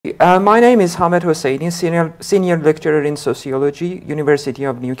My name is Hamed Hosseini, senior lecturer in sociology, University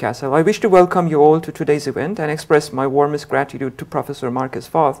of Newcastle. I wish to welcome you all to today's event and express my warmest gratitude to Professor Marcus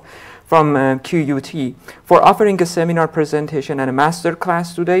Foth from QUT for offering a seminar presentation and a master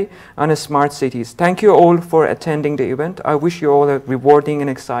class today on smart cities. Thank you all for attending the event. I wish you all a rewarding and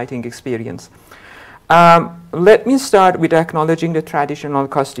exciting experience. Let me start with acknowledging the traditional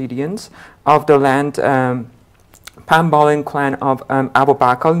custodians of the land, Pambalin clan of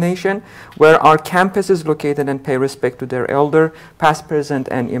Abubakal Nation, where our campus is located, and pay respect to their elder, past, present,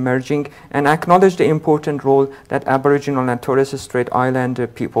 and emerging, and acknowledge the important role that Aboriginal and Torres Strait Islander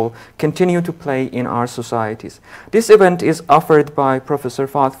people continue to play in our societies. This event is offered by Professor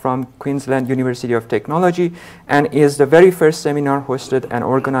Foth from Queensland University of Technology and is the very first seminar hosted and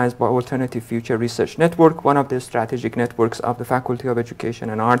organized by Alternative Future Research Network, one of the strategic networks of the Faculty of Education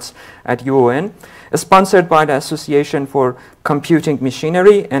and Arts at UON, sponsored by the Association for Computing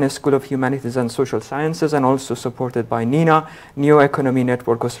Machinery and a School of Humanities and Social Sciences, and also supported by NENA, New Economy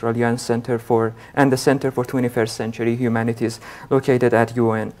Network Australia, and the Centre for 21st Century Humanities, located at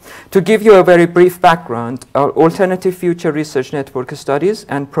UON. To give you a very brief background, our Alternative Future Research Network studies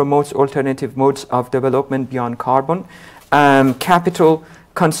and promotes alternative modes of development beyond carbon, capital,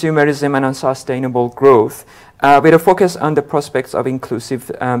 consumerism, and unsustainable growth, with a focus on the prospects of inclusive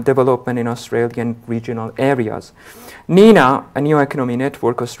development in Australian regional areas. NENA, a New Economy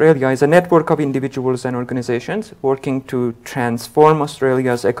Network Australia, is a network of individuals and organizations working to transform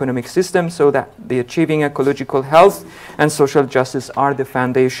Australia's economic system so that the achieving ecological health and social justice are the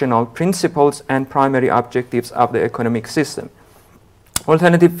foundational principles and primary objectives of the economic system.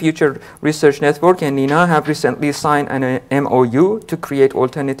 Alternative Future Research Network and NENA have recently signed an MOU to create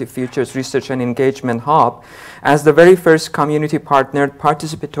Alternative Futures Research and Engagement Hub as the very first community-partnered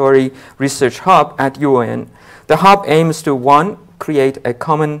participatory research hub at UON. The hub aims to, 1, create a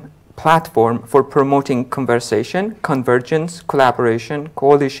common platform for promoting conversation, convergence, collaboration,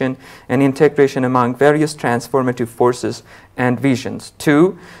 coalition, and integration among various transformative forces and visions.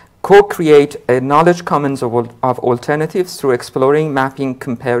 2, co-create a knowledge commons of alternatives through exploring, mapping,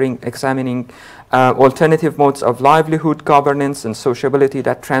 comparing, examining alternative modes of livelihood, governance, and sociability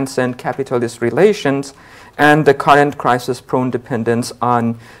that transcend capitalist relations and the current crisis-prone dependence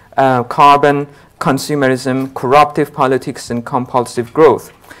on carbon, consumerism, corruptive politics, and compulsive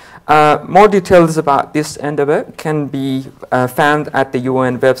growth. More details about this endeavor can be found at the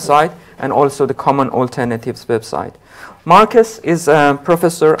UON website and also the Common Alternatives website. Marcus is a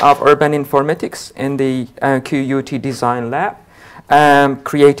professor of urban informatics in the QUT Design Lab,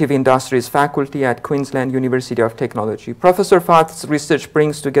 Creative Industries faculty at Queensland University of Technology. Professor Foth's research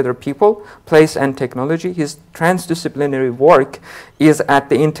brings together people, place, and technology. His transdisciplinary work is at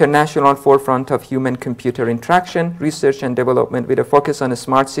the international forefront of human-computer interaction, research and development with a focus on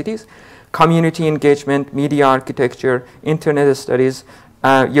smart cities, community engagement, media architecture, internet studies,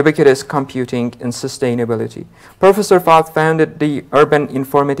 ubiquitous computing, and sustainability. Professor Foth founded the Urban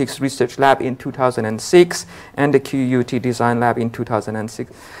Informatics Research Lab in 2006 and the QUT Design Lab in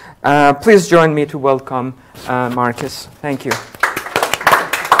 2006. Please join me to welcome Marcus. Thank you.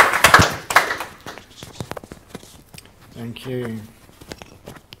 Thank you.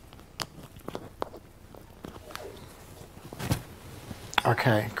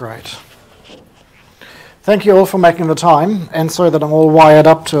 Okay, great. Thank you all for making the time, and sorry that I'm all wired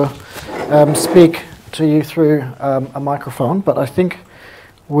up to speak to you through a microphone, but I think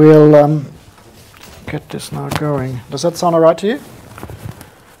we'll get this now going. Does that sound all right to you?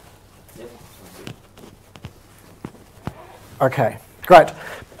 Okay, great.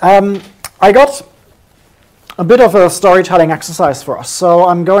 I got a bit of a storytelling exercise for us, so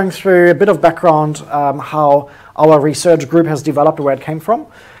I'm going through a bit of background how our research group has developed, where it came from.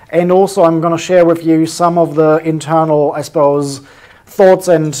 And also I'm going to share with you some of the internal, I suppose, thoughts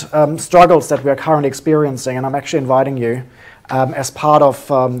and struggles that we are currently experiencing. And I'm actually inviting you as part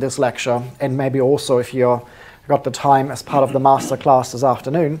of this lecture, and maybe also if you've got the time as part of the masterclass this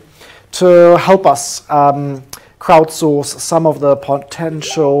afternoon, to help us crowdsource some of the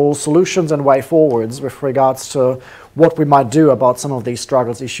potential solutions and way forwards with regards to what we might do about some of these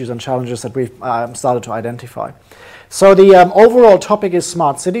struggles, issues, and challenges that we've started to identify. So the overall topic is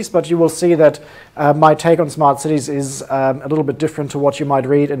smart cities, but you will see that my take on smart cities is a little bit different to what you might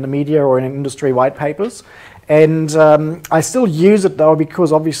read in the media or in industry white papers. And I still use it though,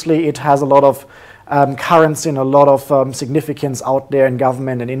 because obviously it has a lot of currency and a lot of significance out there in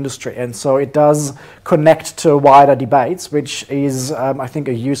government and industry. And so it does connect to wider debates, which is, I think,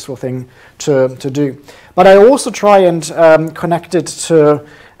 a useful thing to do. But I also try and connect it to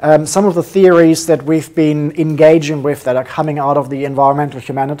some of the theories that we've been engaging with that are coming out of the environmental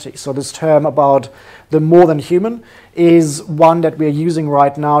humanities. So this term about the more than human is one that we're using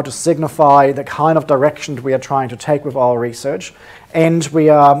right now to signify the kind of direction that we are trying to take with our research. And we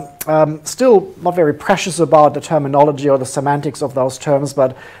are still not very precious about the terminology or the semantics of those terms,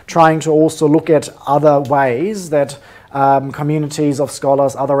 but trying to also look at other ways that communities of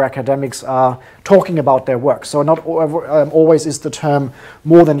scholars, other academics are talking about their work. So not always is the term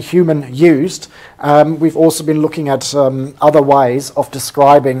more than human used. We've also been looking at other ways of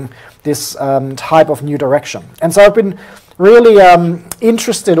describing this type of new direction. And so I've been really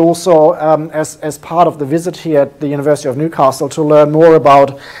interested also as part of the visit here at the University of Newcastle to learn more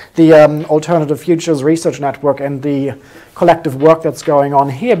about the Alternative Futures Research Network and the collective work that's going on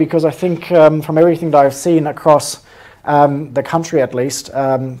here, because I think from everything that I've seen across the country at least,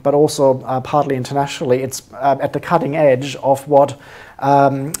 but also partly internationally, it's at the cutting edge of what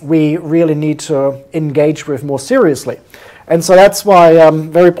we really need to engage with more seriously. And so that's why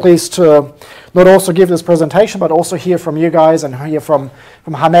I'm very pleased to not also give this presentation, but also hear from you guys and hear from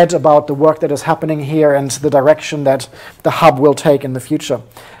Hamed about the work that is happening here and the direction that the hub will take in the future.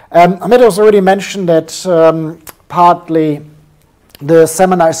 Hamed has already mentioned that partly the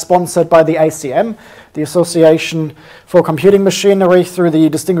seminar is sponsored by the ACM, the Association for Computing Machinery, through the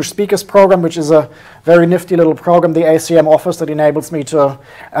Distinguished Speakers Program, which is a very nifty little program the ACM offers that enables me to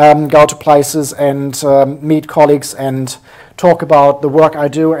go to places and meet colleagues and talk about the work I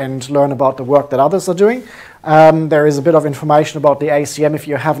do and learn about the work that others are doing. There is a bit of information about the ACM if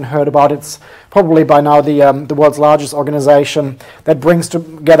you haven't heard about it. It's probably by now the world's largest organization that brings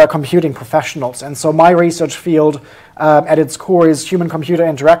together computing professionals. And so my research field at its core is human-computer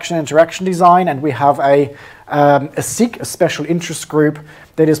interaction design, and we have a SIG, a special interest group,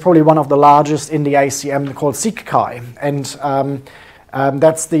 that is probably one of the largest in the ACM, called SIG-Chi. And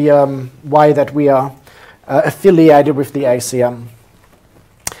that's the way that we are affiliated with the ACM.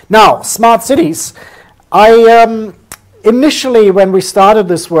 Now, smart cities. I initially, when we started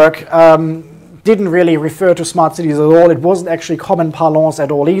this work, didn't really refer to smart cities at all. It wasn't actually common parlance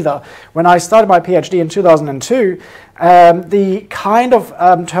at all either. When I started my PhD in 2002, the kind of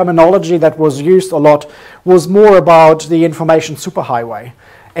terminology that was used a lot was more about the information superhighway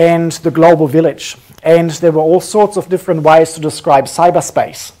and the global village. And there were all sorts of different ways to describe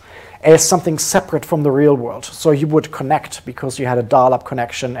cyberspace as something separate from the real world. So you would connect because you had a dial-up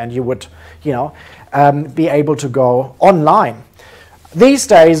connection, and you would, you know, be able to go online. These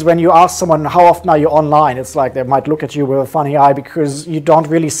days, when you ask someone how often are you online, it's like they might look at you with a funny eye, because you don't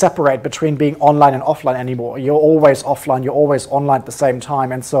really separate between being online and offline anymore. You're always offline, you're always online at the same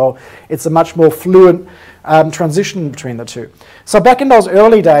time, and so it's a much more fluent transition between the two. So back in those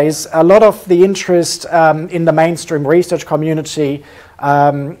early days, a lot of the interest in the mainstream research community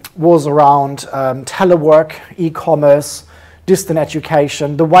was around telework, e-commerce, distant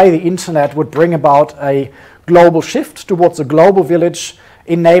education, the way the internet would bring about a global shift towards a global village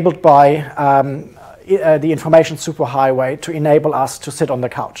enabled by the information superhighway to enable us to sit on the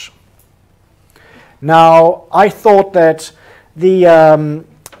couch. Now, I thought that the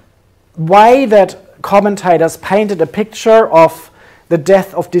way that commentators painted a picture of the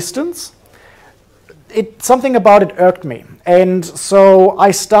death of distance, something about it irked me. And so I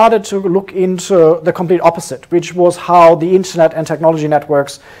started to look into the complete opposite, which was how the internet and technology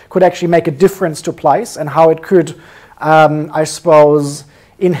networks could actually make a difference to place, and how it could, I suppose,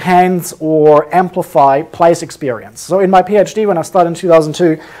 enhance or amplify place experience. So in my PhD, when I started in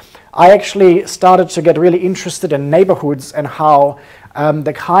 2002, I actually started to get really interested in neighborhoods and how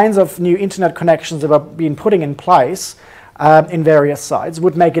the kinds of new internet connections that were being putting in place in various sites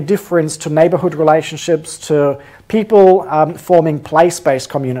would make a difference to neighborhood relationships, to people forming place-based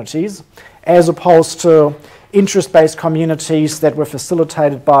communities, as opposed to interest-based communities that were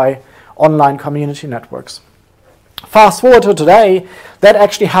facilitated by online community networks. Fast forward to today, that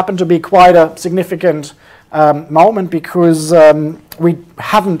actually happened to be quite a significant moment, because we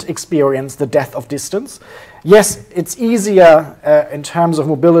haven't experienced the death of distance. Yes, it's easier in terms of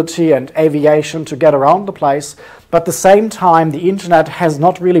mobility and aviation to get around the place, but at the same time, the internet has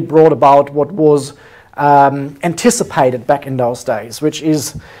not really brought about what was anticipated back in those days, which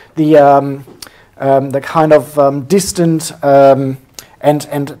is the kind of distant and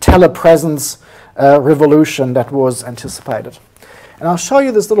telepresence revolution that was anticipated. And I'll show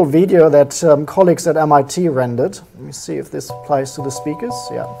you this little video that colleagues at MIT rendered. Let me see if this plays to the speakers.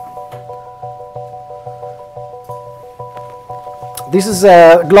 Yeah. This is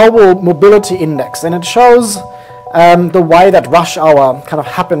a global mobility index, and it shows the way that rush hour kind of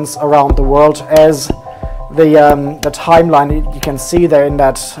happens around the world as the timeline you can see there in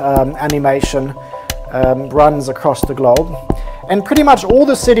that animation runs across the globe. And pretty much all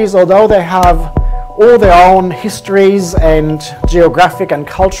the cities, although they have all their own histories and geographic and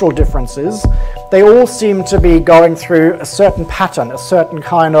cultural differences, they all seem to be going through a certain pattern, a certain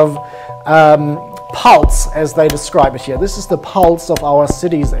kind of pulse, as they describe it here. This is the pulse of our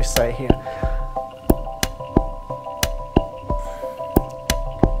cities, they say here.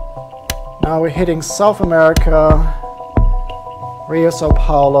 Now we're hitting South America, Rio, Sao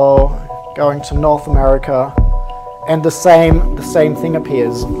Paulo, going to North America, and the same thing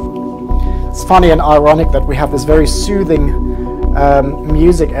appears. It's funny and ironic that we have this very soothing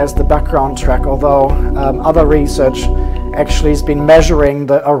music as the background track, although other research actually has been measuring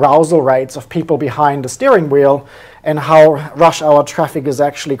the arousal rates of people behind the steering wheel and how rush hour traffic is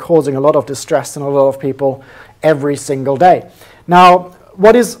actually causing a lot of distress in a lot of people every single day. Now,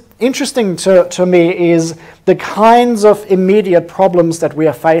 what is interesting to me is the kinds of immediate problems that we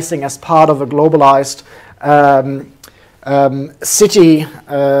are facing as part of a globalized city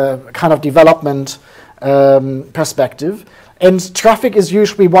kind of development perspective. And traffic is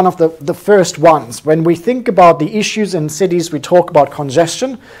usually one of the first ones. When we think about the issues in cities, we talk about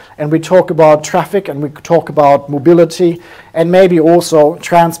congestion, and we talk about traffic, and we talk about mobility, and maybe also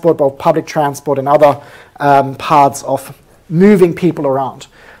transport, both public transport and other parts of moving people around.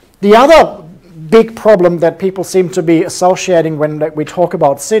 The other big problem that people seem to be associating when we talk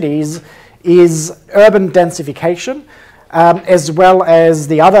about cities is urban densification, as well as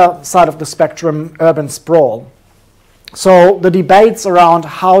the other side of the spectrum, urban sprawl. So the debates around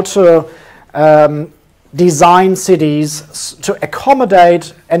how to design cities to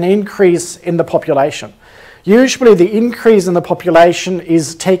accommodate an increase in the population. Usually the increase in the population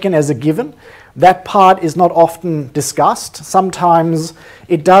is taken as a given. That part is not often discussed. Sometimes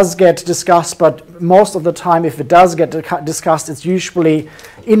it does get discussed, but most of the time if it does get discussed, it's usually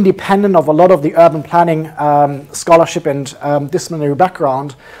independent of a lot of the urban planning scholarship and disciplinary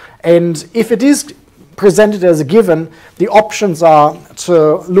background. And if it is presented as a given, the options are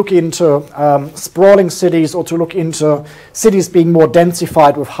to look into sprawling cities or to look into cities being more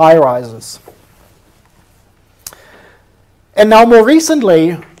densified with high-rises. And now more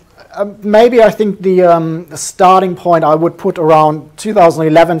recently, maybe I think the starting point I would put around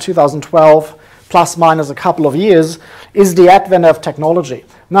 2011, 2012, plus minus a couple of years, is the advent of technology.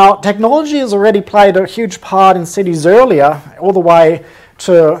 Now, technology has already played a huge part in cities earlier, all the way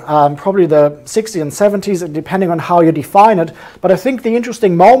to probably the 60s and 70s, depending on how you define it. But I think the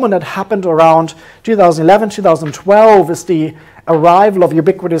interesting moment that happened around 2011, 2012 is the arrival of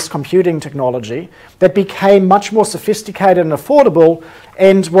ubiquitous computing technology that became much more sophisticated and affordable,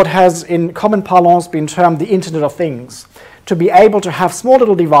 and what has in common parlance been termed the Internet of Things, to be able to have small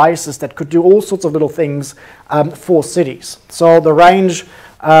little devices that could do all sorts of little things for cities. So the range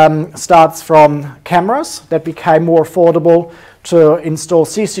starts from cameras that became more affordable, to install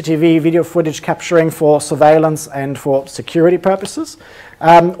CCTV video footage capturing for surveillance and for security purposes,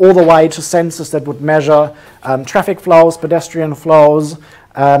 all the way to sensors that would measure traffic flows, pedestrian flows,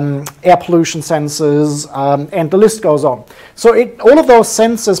 air pollution sensors, and the list goes on. So all of those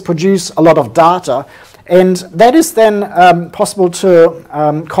sensors produce a lot of data, and that is then possible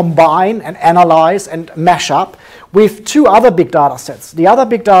to combine and analyze and mash up with two other big data sets. The other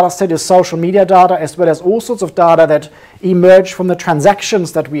big data set is social media data, as well as all sorts of data that emerge from the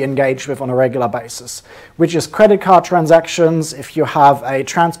transactions that we engage with on a regular basis, which is credit card transactions. If you have a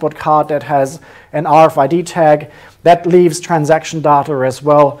transport card that has an RFID tag, that leaves transaction data as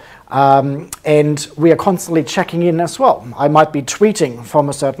well. And we are constantly checking in as well. I might be tweeting from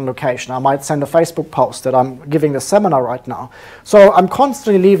a certain location. I might send a Facebook post that I'm giving a seminar right now. So I'm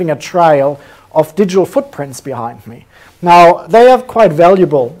constantly leaving a trail of digital footprints behind me. Now, they are quite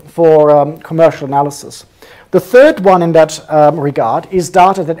valuable for commercial analysis. The third one in that regard is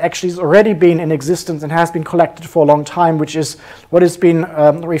data that actually has already been in existence and has been collected for a long time, which is what has been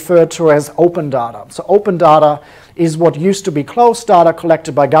referred to as open data. So open data is what used to be closed data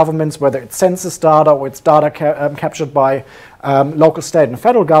collected by governments, whether it's census data or it's data captured by local, state and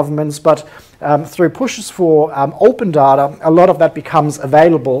federal governments. But through pushes for open data, a lot of that becomes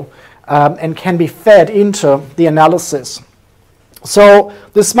available and can be fed into the analysis. So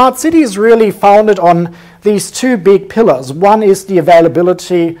the smart city is really founded on these two big pillars. One is the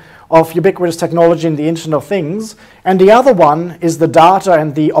availability of ubiquitous technology in the Internet of Things, and the other one is the data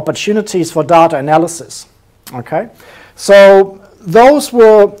and the opportunities for data analysis. Okay, so those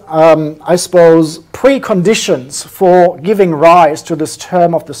were, I suppose, preconditions for giving rise to this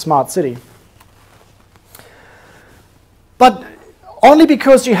term of the smart city. But only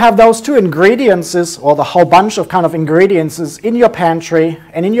because you have those two ingredients, or the whole bunch of kind of ingredients in your pantry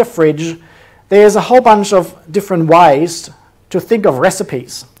and in your fridge, there's a whole bunch of different ways to think of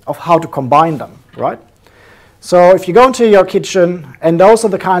recipes of how to combine them, right? So if you go into your kitchen and those are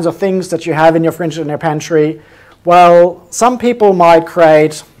the kinds of things that you have in your fridge and your pantry, well, some people might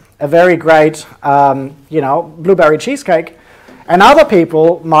create a very great, blueberry cheesecake, and other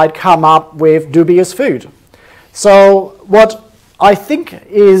people might come up with dubious food. So what I think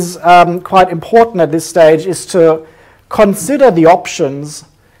is quite important at this stage is to consider the options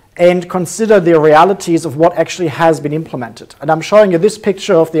and consider the realities of what actually has been implemented. And I'm showing you this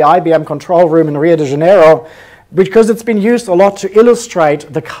picture of the IBM control room in Rio de Janeiro because it's been used a lot to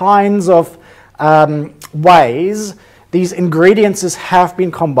illustrate the kinds of ways these ingredients have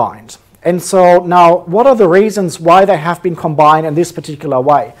been combined. And so now, what are the reasons why they have been combined in this particular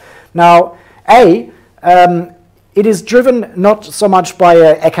way? Now, it is driven not so much by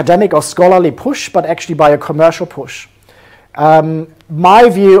an academic or scholarly push, but actually by a commercial push. My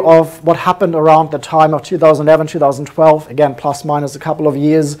view of what happened around the time of 2011, 2012, again, plus minus a couple of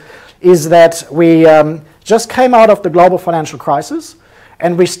years, is that we just came out of the global financial crisis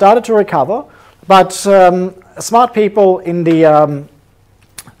and we started to recover, but smart people in the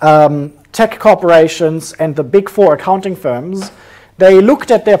tech corporations and the big four accounting firms, they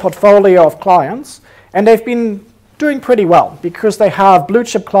looked at their portfolio of clients and they've been doing pretty well because they have blue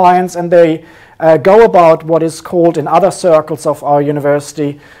chip clients and they go about what is called in other circles of our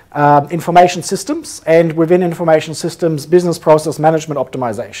university information systems, and within information systems business process management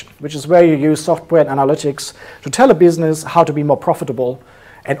optimization, which is where you use software and analytics to tell a business how to be more profitable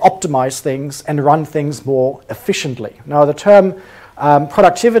and optimize things and run things more efficiently. Now the term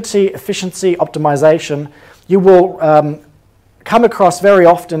productivity, efficiency, optimization, you will come across very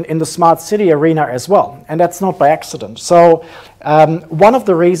often in the smart city arena as well, and that's not by accident. So one of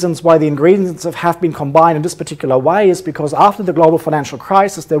the reasons why the ingredients have been combined in this particular way is because after the global financial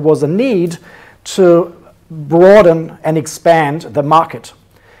crisis there was a need to broaden and expand the market.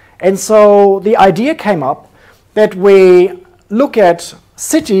 And so the idea came up that we look at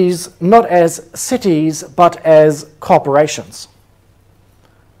cities not as cities but as corporations.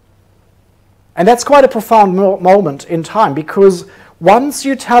 And that's quite a profound moment in time, because once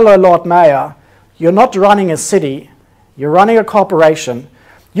you tell a Lord Mayor, you're not running a city, you're running a corporation,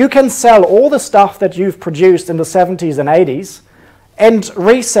 you can sell all the stuff that you've produced in the 70s and 80s and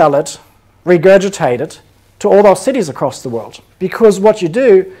resell it, regurgitate it to all those cities across the world. Because what you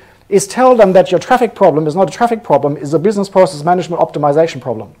do is tell them that your traffic problem is not a traffic problem, it's a business process management optimization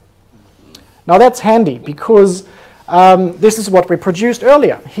problem. Now that's handy because this is what we produced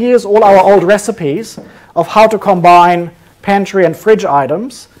earlier. Here's all our old recipes of how to combine pantry and fridge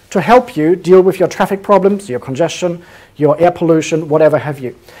items to help you deal with your traffic problems, your congestion, your air pollution, whatever have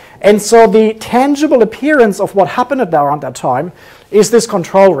you. And so the tangible appearance of what happened around that time is this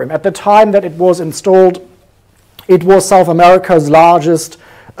control room. At the time that it was installed, it was South America's largest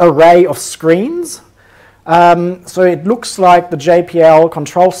array of screens. So it looks like the JPL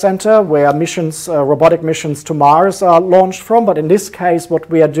control center where missions, robotic missions to Mars are launched from, but in this case what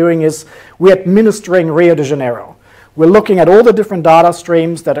we are doing is we're administering Rio de Janeiro. We're looking at all the different data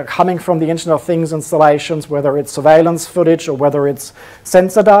streams that are coming from the Internet of Things installations, whether it's surveillance footage or whether it's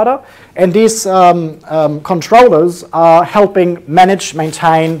sensor data, and these controllers are helping manage,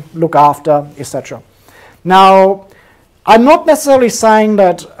 maintain, look after, etc. Now, I'm not necessarily saying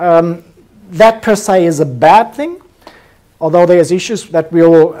that that per se is a bad thing, although there's issues that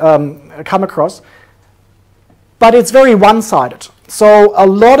we'll come across, but it's very one-sided. So a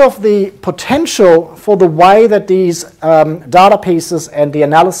lot of the potential for the way that these data pieces and the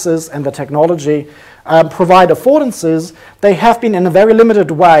analysis and the technology provide affordances, they have been in a very limited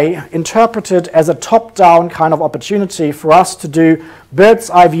way interpreted as a top-down kind of opportunity for us to do bird's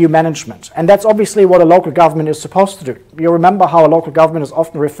eye view management. And that's obviously what a local government is supposed to do. You remember how a local government is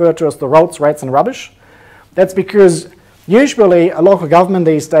often referred to as the roads, rates and rubbish? That's because usually a local government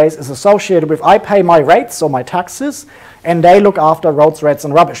these days is associated with I pay my rates or my taxes and they look after roads, rates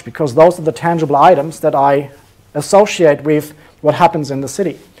and rubbish because those are the tangible items that I associate with what happens in the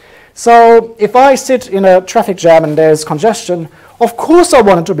city. So if I sit in a traffic jam and there's congestion, of course I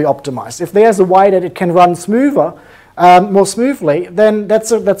want it to be optimized. If there's a way that it can run smoother, more smoothly, then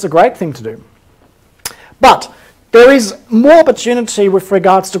that's a great thing to do. But there is more opportunity with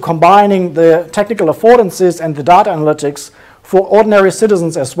regards to combining the technical affordances and the data analytics for ordinary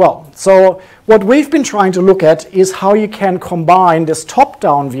citizens as well. So what we've been trying to look at is how you can combine this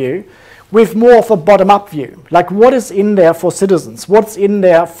top-down view with more of a bottom-up view. Like what is in there for citizens? What's in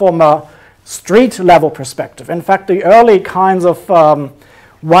there from a street level perspective. In fact, the early kinds of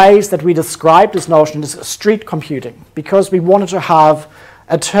ways that we describe this notion is street computing, because we wanted to have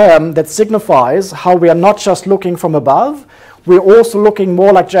a term that signifies how we are not just looking from above, we're also looking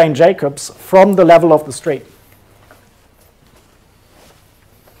more like Jane Jacobs from the level of the street.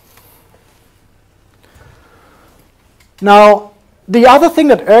 Now, the other thing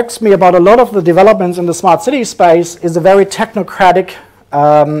that irks me about a lot of the developments in the smart city space is a very technocratic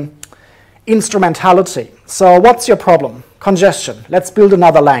instrumentality. So what's your problem? Congestion. Let's build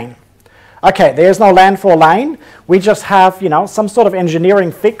another lane. Okay, there's no land for a lane. We just have, you know, some sort of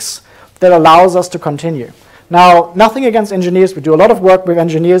engineering fix that allows us to continue. Now, nothing against engineers. We do a lot of work with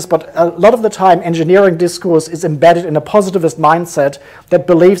engineers, but a lot of the time engineering discourse is embedded in a positivist mindset that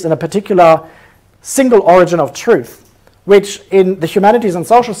believes in a particular single origin of truth, which in the humanities and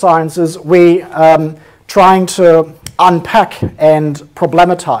social sciences we trying to unpack and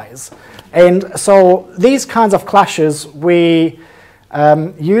problematize. And so these kinds of clashes we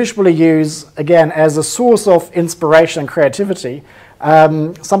usually use, again, as a source of inspiration and creativity,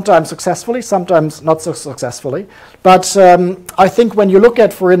 sometimes successfully, sometimes not so successfully. But I think when you look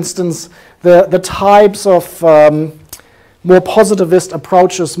at, for instance, the types of more positivist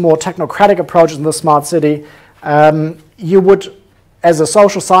approaches, more technocratic approaches in the smart city, you would, as a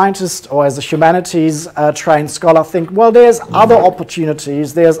social scientist or as a humanities trained scholar, think, well, there's other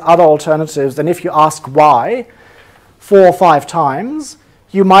opportunities, there's other alternatives, and if you ask why 4 or 5 times,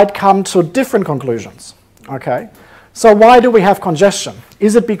 you might come to different conclusions. Okay, so why do we have congestion?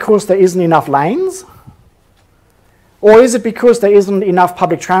 Is it because there isn't enough lanes? Or is it because there isn't enough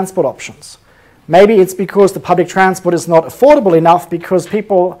public transport options? Maybe it's because the public transport is not affordable enough because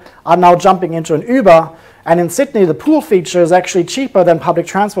people are now jumping into an Uber, and in Sydney the pool feature is actually cheaper than public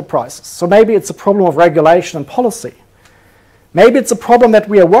transport prices. So maybe it's a problem of regulation and policy. Maybe it's a problem that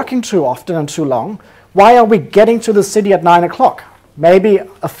we are working too often and too long. Why are we getting to the city at 9 o'clock? Maybe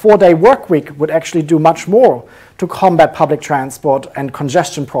a 4-day work week would actually do much more to combat public transport and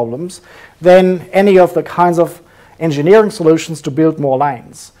congestion problems than any of the kinds of engineering solutions to build more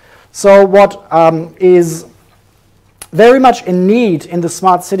lanes. So what is very much in need in the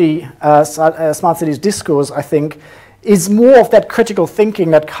smart cities discourse, I think, is more of that critical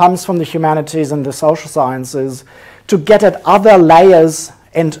thinking that comes from the humanities and the social sciences to get at other layers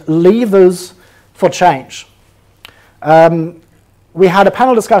and levers for change. We had a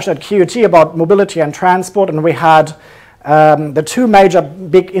panel discussion at QUT about mobility and transport, and we had the 2 major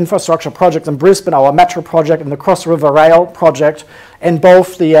big infrastructure projects in Brisbane, our metro project and the Cross River Rail project, and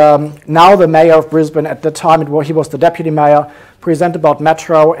both the now the mayor of Brisbane, at the time he was the deputy mayor, presented about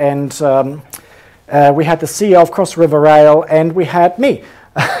metro, and we had the CEO of Cross River Rail, and we had me.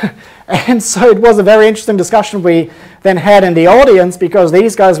 And so it was a very interesting discussion we then had in the audience, because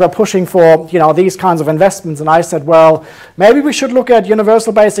these guys were pushing for, you know, these kinds of investments, and I said, well, maybe we should look at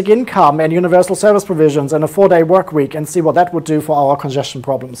universal basic income and universal service provisions and a 4-day work week and see what that would do for our congestion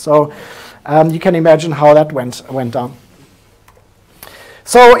problems. So you can imagine how that went down.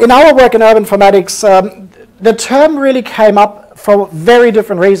 So in our work in urban informatics, the term really came up for very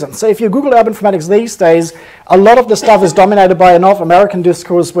different reasons. So if you Google urban informatics these days, a lot of the stuff is dominated by a North American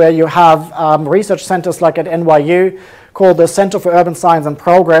discourse where you have research centers like at NYU called the Center for Urban Science and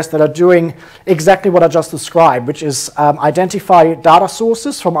Progress that are doing exactly what I just described, which is identify data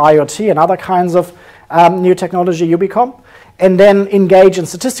sources from IoT and other kinds of new technology, UBCOM, and then engage in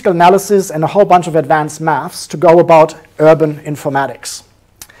statistical analysis and a whole bunch of advanced maths to go about urban informatics.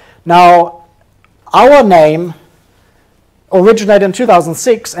 Now, our name originated in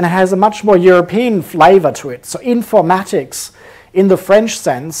 2006 and it has a much more European flavor to it. So informatics, in the French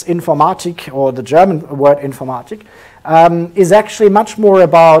sense, informatique, or the German word informatique, is actually much more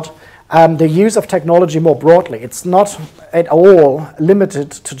about the use of technology more broadly. It's not at all limited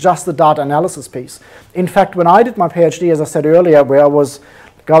to just the data analysis piece. In fact, when I did my PhD, as I said earlier, where I was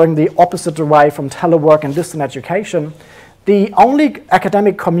going the opposite way from telework and distant education, the only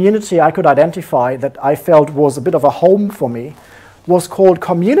academic community I could identify that I felt was a bit of a home for me was called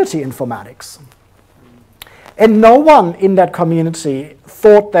community informatics. And no one in that community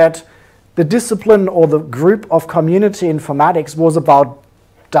thought that the discipline or the group of community informatics was about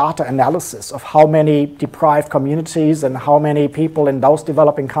data analysis of how many deprived communities and how many people in those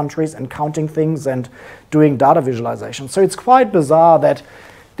developing countries and counting things and doing data visualization. So it's quite bizarre that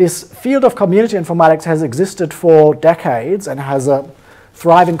this field of community informatics has existed for decades and has a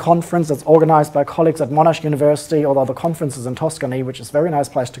thriving conference that's organized by colleagues at Monash University, although the conference is in Tuscany, which is a very nice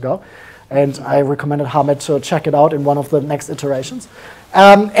place to go. And I recommended Hamed to check it out in one of the next iterations.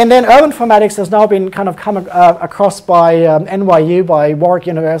 And then urban informatics has now been kind of come across by NYU, by Warwick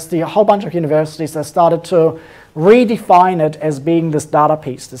University, a whole bunch of universities that started to redefine it as being this data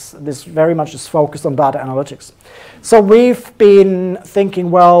piece, this very much is focused on data analytics. So we've been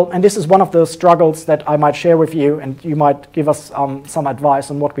thinking, well, and this is one of the struggles that I might share with you, and you might give us some advice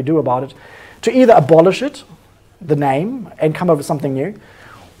on what we do about it, to either abolish it, the name, and come up with something new,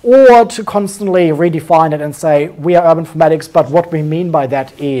 or to constantly redefine it and say, we are urban informatics, but what we mean by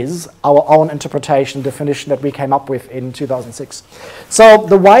that is our own interpretation, definition that we came up with in 2006. So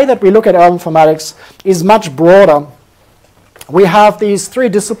the way that we look at urban informatics is much broader. We have these three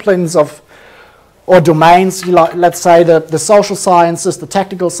disciplines or domains, let's say the social sciences, the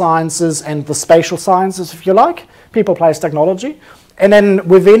technical sciences, and the spatial sciences, if you like, people, place, technology. And then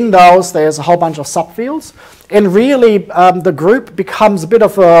within those, there's a whole bunch of subfields. And really, the group becomes a bit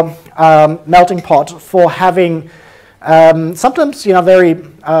of a melting pot for having sometimes, very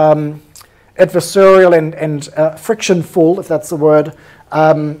adversarial and friction-full, if that's the word,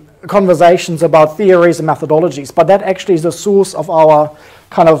 conversations about theories and methodologies. But that actually is the source of our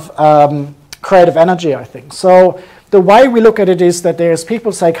kind of creative energy, I think. So the way we look at it is that there's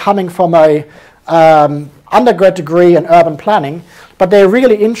people, say, coming from a undergrad degree in urban planning, but they're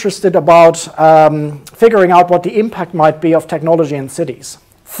really interested about figuring out what the impact might be of technology in cities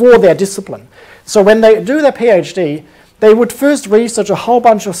for their discipline. So when they do their PhD, they would first research a whole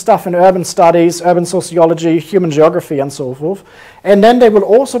bunch of stuff in urban studies, urban sociology, human geography, and so forth. And then they will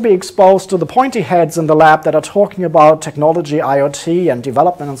also be exposed to the pointy heads in the lab that are talking about technology, IoT, and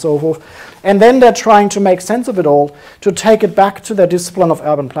development, and so forth. And then they're trying to make sense of it all to take it back to their discipline of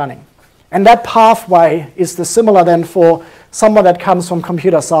urban planning. And that pathway is similar then for someone that comes from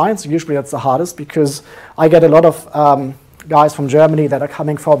computer science. Usually that's the hardest, because I get a lot of guys from Germany that are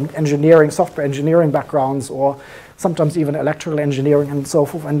coming from engineering, software engineering backgrounds, or sometimes even electrical engineering and so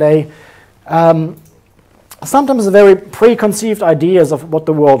forth. And they sometimes have very preconceived ideas of what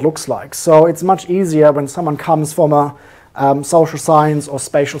the world looks like. So it's much easier when someone comes from a social science or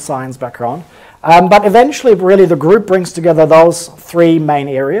spatial science background. But eventually, really, the group brings together those three main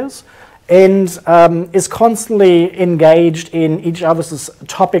areas, and is constantly engaged in each other's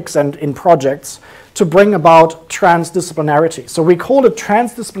topics and in projects to bring about transdisciplinarity. So we call it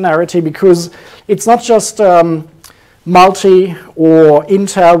transdisciplinarity because it's not just multi or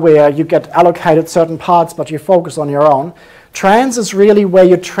inter, where you get allocated certain parts but you focus on your own. Trans is really where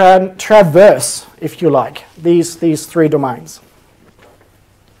you traverse, if you like, these three domains.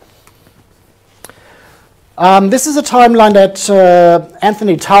 This is a timeline that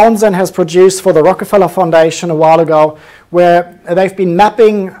Anthony Townsend has produced for the Rockefeller Foundation a while ago, where they've been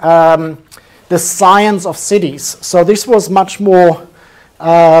mapping the science of cities. So this was much more,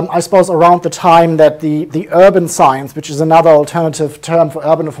 I suppose, around the time that the urban science, which is another alternative term for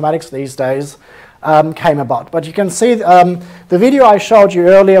urban informatics these days, came about. But you can see the video I showed you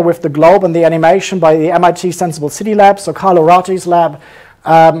earlier with the globe and the animation by the MIT Sensible City Lab, so Carlo Ratti's lab.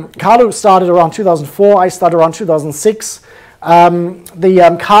 Carlo started around 2004, I started around 2006.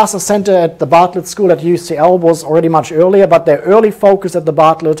 The CASA Center at the Bartlett School at UCL was already much earlier, but their early focus at the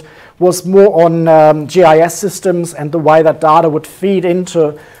Bartlett was more on GIS systems and the way that data would feed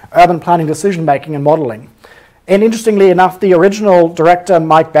into urban planning decision-making and modeling. And interestingly enough, the original director,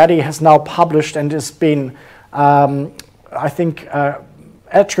 Mike Batty, has now published and has been, I think,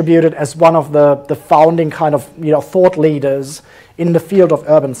 attributed as one of the founding kind of thought leaders in the field of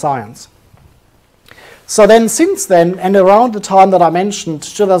urban science. So then since then, and around the time that I mentioned,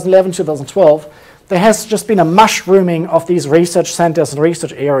 2011, 2012, there has just been a mushrooming of these research centers and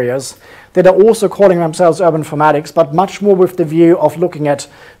research areas that are also calling themselves urban informatics, but much more with the view of looking at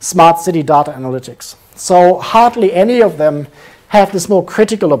smart city data analytics. So hardly any of them have this more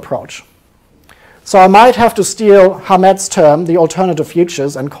critical approach. So I might have to steal Hamed's term, the alternative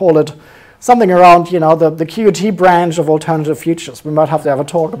futures, and call it something around, the QUT branch of alternative futures. We might have to have a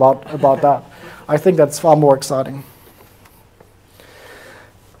talk about that. I think that's far more exciting.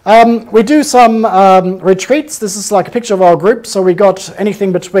 We do some retreats. This is like a picture of our group. So we got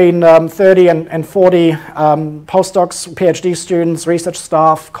anything between 30 and 40 postdocs, PhD students, research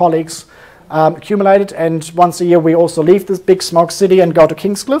staff, colleagues accumulated. And once a year, we also leave this big smoke city and go to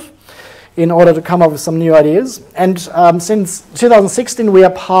Kingscliff in order to come up with some new ideas. And since 2016, we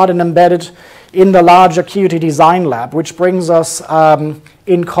are part and embedded in the larger QUT Design Lab, which brings us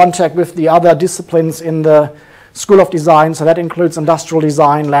in contact with the other disciplines in the School of Design. So that includes industrial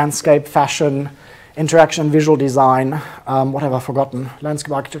design, landscape, fashion, interaction, visual design, what have I forgotten?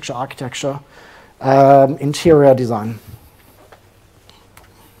 Landscape architecture, interior design.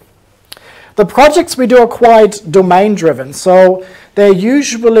 The projects we do are quite domain-driven, so they're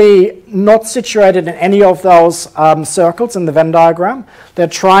usually not situated in any of those circles in the Venn diagram. They're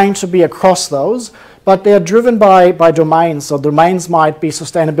trying to be across those, but they're driven by domains. So domains might be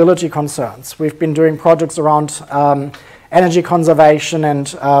sustainability concerns. We've been doing projects around energy conservation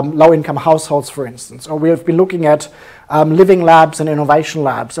and low-income households, for instance. Or we've been looking at living labs and innovation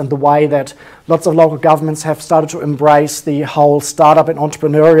labs and the way that lots of local governments have started to embrace the whole startup and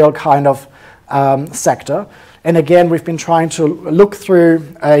entrepreneurial kind of sector. And again, we've been trying to look through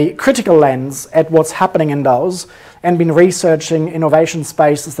a critical lens at what's happening in those and been researching innovation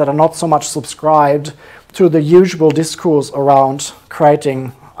spaces that are not so much subscribed to the usual discourse around creating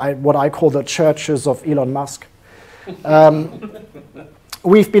what I call the churches of Elon Musk.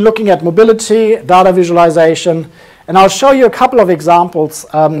 We've been looking at mobility, data visualization, and I'll show you a couple of examples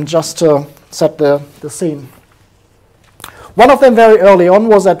just to set the scene. One of them very early on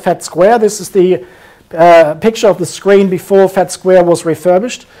was at Foth Square. This is the picture of the screen before Foth Square was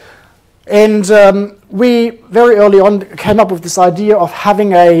refurbished. And we very early on came up with this idea of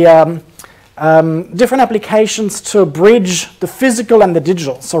having a different applications to bridge the physical and the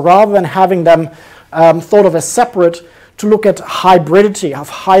digital. So rather than having them thought of as separate, to look at hybridity, of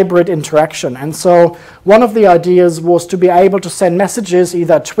hybrid interaction. And so one of the ideas was to be able to send messages,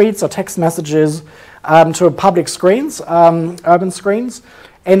 either tweets or text messages, to public screens, urban screens.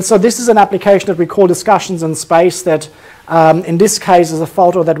 And so this is an application that we call Discussions in Space that in this case is a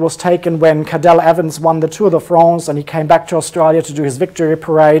photo that was taken when Cadel Evans won the Tour de France and he came back to Australia to do his victory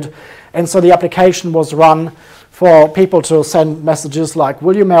parade. And so the application was run for people to send messages like,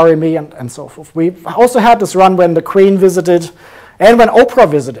 will you marry me, and so forth. We also had this run when the Queen visited and when Oprah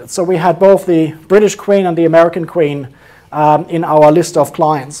visited. So we had both the British Queen and the American Queen in our list of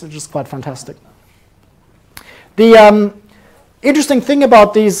clients, which is quite fantastic. The interesting thing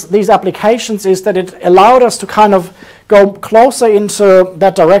about these applications is that it allowed us to kind of go closer into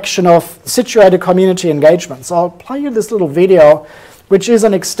that direction of situated community engagement. So I'll play you this little video, which is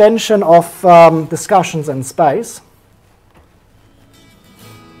an extension of Discussions in Space.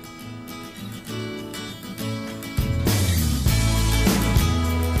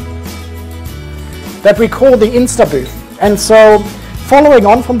 That we call the Insta booth. And so following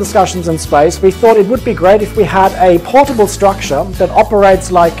on from Discussions in Space, we thought it would be great if we had a portable structure that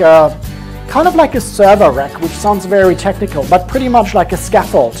operates like a kind of like a server rack, which sounds very technical, but pretty much like a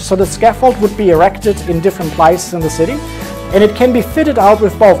scaffold. So the scaffold would be erected in different places in the city, and it can be fitted out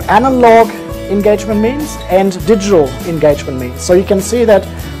with both analog engagement means and digital engagement means. So you can see that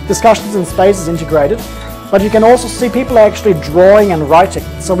Discussions in Space is integrated, but you can also see people actually drawing and writing.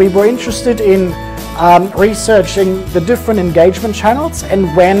 So we were interested in researching the different engagement channels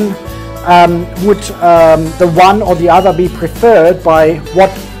and when would the one or the other be preferred by what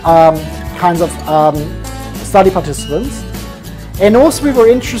kinds of study participants. And also we were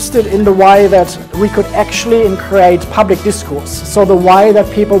interested in the way that we could actually create public discourse. So the way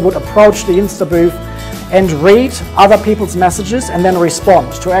that people would approach the Insta booth and read other people's messages and then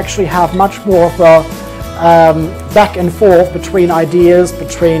respond, to actually have much more of a back and forth between ideas,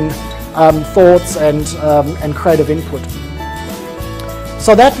 between thoughts and creative input.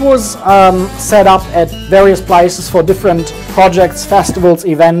 So that was set up at various places for different projects, festivals,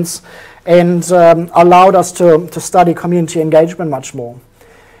 events, and allowed us to study community engagement much more.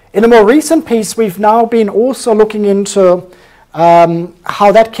 In a more recent piece, we've now been also looking into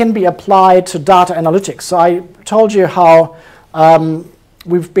how that can be applied to data analytics. So I told you how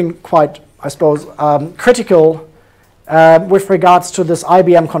we've been quite, I suppose, critical with regards to this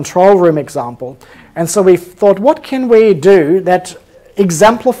IBM control room example. And so we thought, what can we do that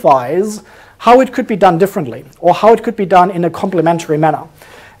exemplifies how it could be done differently, or how it could be done in a complementary manner.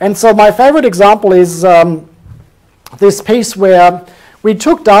 And so my favorite example is this piece where we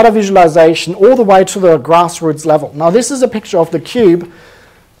took data visualization all the way to the grassroots level. Now this is a picture of the Cube,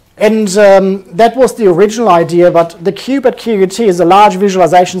 and that was the original idea, but the Cube at QUT is a large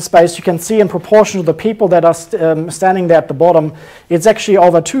visualization space. You can see in proportion to the people that are standing there at the bottom, it's actually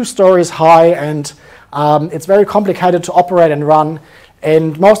over 2 stories high, and it's very complicated to operate and run.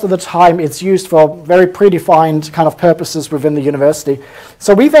 And most of the time it's used for very predefined kind of purposes within the university.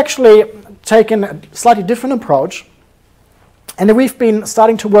 So we've actually taken a slightly different approach, and then we've been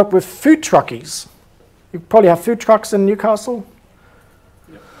starting to work with food truckies. You probably have food trucks in Newcastle.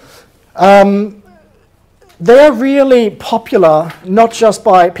 They're really popular, not just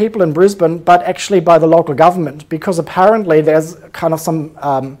by people in Brisbane, but actually by the local government, because apparently there's kind of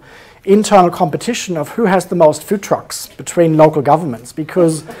some internal competition of who has the most food trucks between local governments,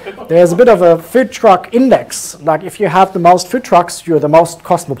 because there's a bit of a food truck index. Like if you have the most food trucks, you're the most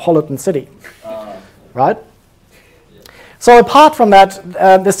cosmopolitan city, right? So apart from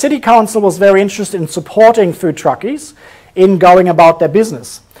that, the city council was very interested in supporting food truckies in going about their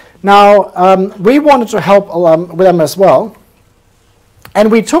business. Now, we wanted to help with them as well,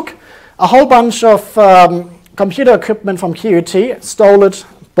 and we took a whole bunch of computer equipment from QUT, stole it,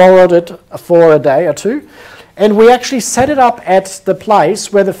 borrowed it for a day or two, and we actually set it up at the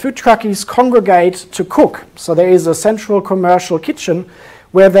place where the food truckies congregate to cook. So there is a central commercial kitchen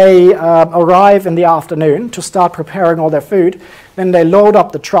where they arrive in the afternoon to start preparing all their food, then they load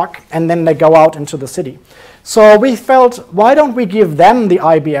up the truck, and then they go out into the city. So we felt, why don't we give them the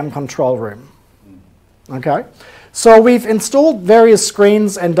IBM control room? Okay. So we've installed various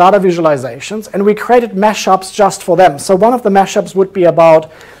screens and data visualizations, and we created mashups just for them. So one of the mashups would be about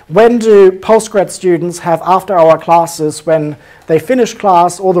when do postgrad students have after-hour classes when they finish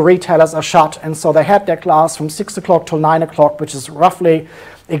class, all the retailers are shut, and so they had their class from 6 o'clock till 9 o'clock, which is roughly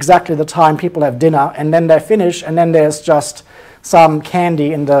exactly the time people have dinner, and then they finish, and then there's just some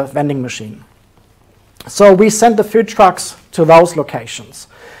candy in the vending machine. So we sent the food trucks to those locations.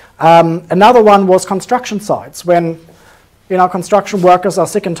 Another one was construction sites, when construction workers are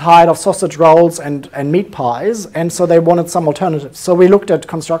sick and tired of sausage rolls and meat pies, and so they wanted some alternatives. So we looked at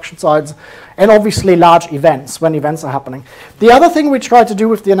construction sites and obviously large events, when events are happening. The other thing we tried to do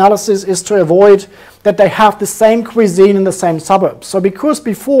with the analysis is to avoid that they have the same cuisine in the same suburbs. So because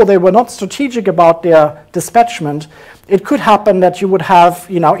before they were not strategic about their dispatchment, it could happen that you would have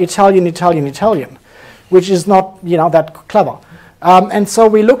Italian, Italian, Italian, which is not that clever. And so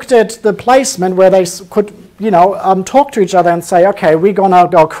we looked at the placement where they could, talk to each other and say, okay, we're gonna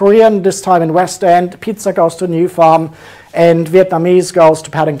go Korean this time in West End, pizza goes to New Farm, and Vietnamese goes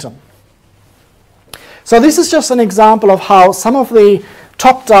to Paddington. So this is just an example of how some of the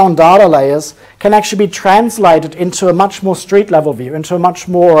top-down data layers can actually be translated into a much more street-level view, into a much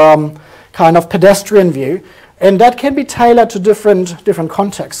more kind of pedestrian view, and that can be tailored to different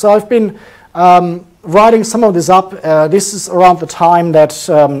contexts. So I've been writing some of this up. This is around the time that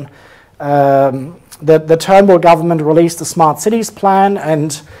the Turnbull government released the Smart Cities plan,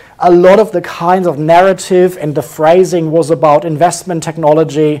 and a lot of the kinds of narrative and the phrasing was about investment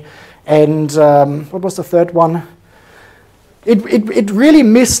technology, and what was the third one? It really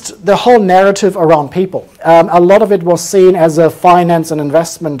missed the whole narrative around people. A lot of it was seen as a finance and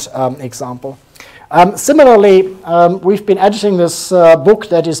investment example. Similarly, we've been editing this book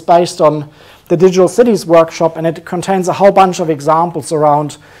that is based on the Digital Cities workshop, and it contains a whole bunch of examples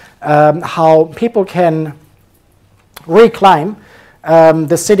around how people can reclaim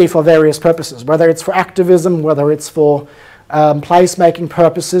the city for various purposes, whether it's for activism, whether it's for place-making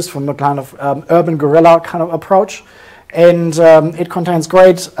purposes, from a kind of urban guerrilla kind of approach. And it contains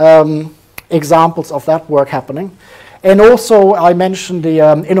great examples of that work happening. And also, I mentioned the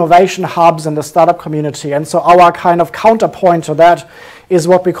innovation hubs and the startup community. And so our kind of counterpoint to that is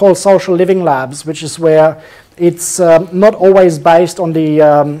what we call social living labs, which is where it's not always based on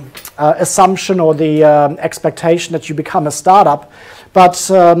the assumption or the expectation that you become a startup, but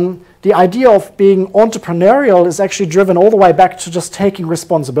the idea of being entrepreneurial is actually driven all the way back to just taking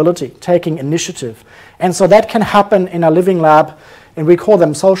responsibility, taking initiative. And so that can happen in a living lab, and we call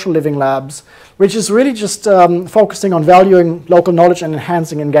them social living labs, which is really just focusing on valuing local knowledge and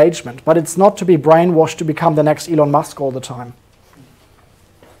enhancing engagement. But it's not to be brainwashed to become the next Elon Musk all the time.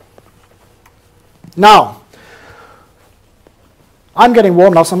 Now, I'm getting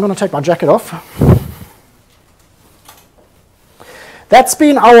warm now, so I'm going to take my jacket off. That's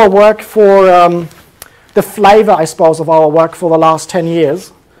been our work for the flavor, I suppose, of our work for the last 10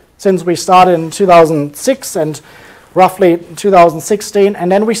 years, since we started in 2006 and roughly 2016.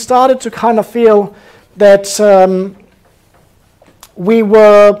 And then we started to kind of feel that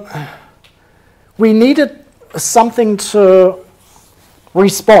we needed something to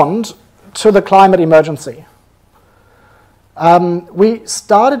respond to the climate emergency. We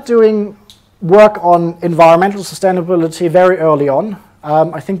started doing work on environmental sustainability very early on.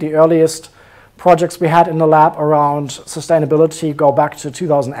 I think the earliest projects we had in the lab around sustainability go back to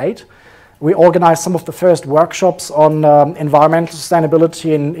 2008. We organized some of the first workshops on environmental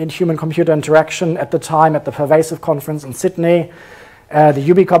sustainability in human-computer interaction at the time at the Pervasive Conference in Sydney, the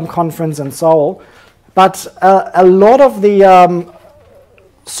UBCOM conference in Seoul. But a lot of the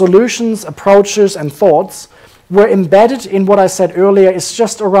solutions, approaches, and thoughts were embedded in what I said earlier. It's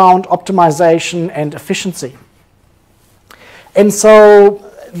just around optimization and efficiency. And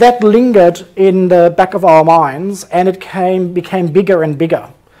so that lingered in the back of our minds, and it became bigger and bigger.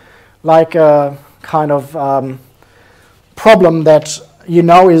 like a kind of problem that you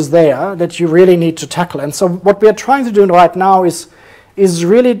know is there that you really need to tackle. And so what we are trying to do right now is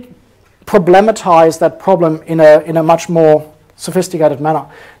really problematize that problem in a much more sophisticated manner.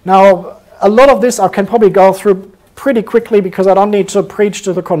 Now, a lot of this I can probably go through pretty quickly because I don't need to preach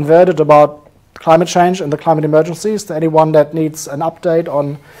to the converted about climate change and the climate emergencies to anyone that needs an update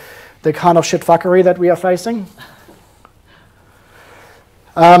on the kind of shitfuckery that we are facing.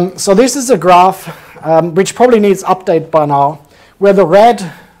 So this is a graph which probably needs update by now, where the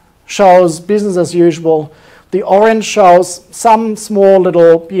red shows business as usual, the orange shows some small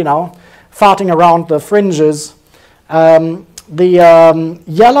little, you know, farting around the fringes. The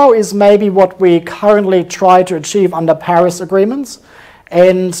yellow is maybe what we currently try to achieve under Paris agreements,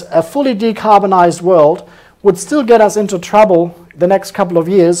 and a fully decarbonized world would still get us into trouble the next couple of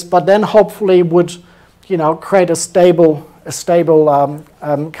years, but then hopefully would, you know, create a stable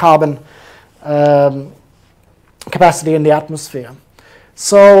carbon capacity in the atmosphere.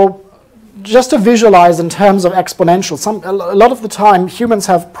 So just to visualize in terms of exponential, a lot of the time humans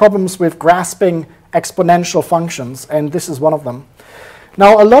have problems with grasping exponential functions, and this is one of them.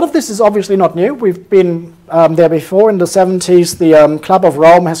 Now, a lot of this is obviously not new. We've been there before. In the 70s, the Club of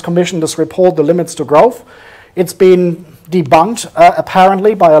Rome has commissioned this report, The Limits to Growth. It's been debunked,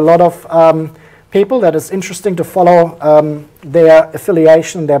 apparently, by a lot of people. That is interesting to follow their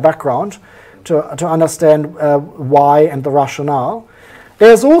affiliation, their background, to understand why and the rationale.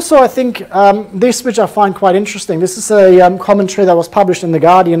 There's also, I think, this which I find quite interesting. This is a commentary that was published in The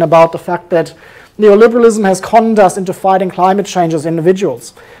Guardian about the fact that neoliberalism has conned us into fighting climate change as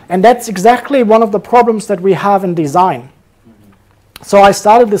individuals. And that's exactly one of the problems that we have in design. So I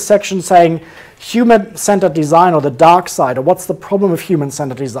started this section saying human-centered design, or the dark side, or what's the problem with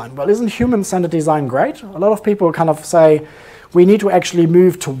human-centered design? Well, isn't human-centered design great? A lot of people kind of say we need to actually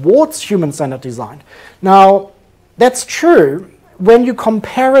move towards human-centered design. Now, that's true when you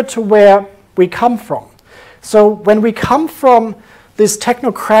compare it to where we come from. So when we come from this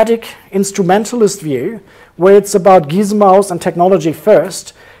technocratic instrumentalist view, where it's about gizmos and technology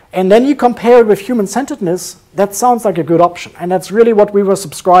first, and then you compare it with human-centeredness, that sounds like a good option. And that's really what we were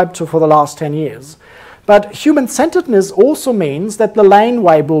subscribed to for the last 10 years. But human-centeredness also means that the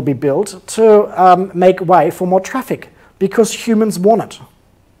laneway will be built to make way for more traffic, because humans want it.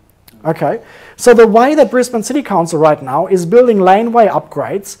 Okay, so the way that Brisbane City Council right now is building laneway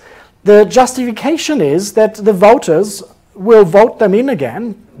upgrades, the justification is that the voters will vote them in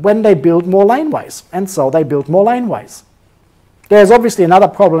again when they build more laneways, and so they build more laneways. There's obviously another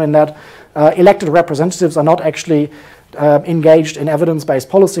problem in that elected representatives are not actually engaged in evidence-based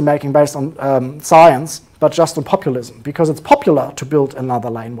policy making based on science, but just on populism, because it's popular to build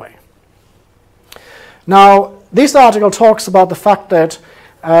another laneway. Now, this article talks about the fact that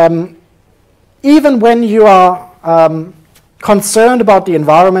even when you are concerned about the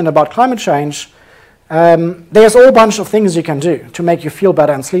environment, about climate change, there's a whole bunch of things you can do to make you feel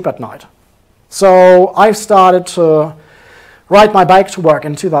better and sleep at night. So I started to ride my bike to work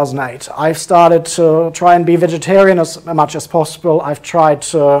in 2008. I've started to try and be vegetarian as much as possible. I've tried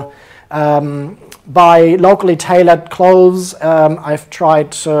to buy locally tailored clothes. I've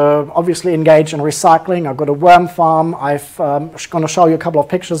tried to obviously engage in recycling. I've got a worm farm. I'm going to show you a couple of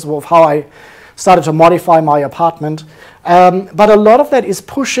pictures of how I started to modify my apartment. But a lot of that is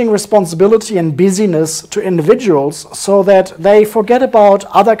pushing responsibility and busyness to individuals so that they forget about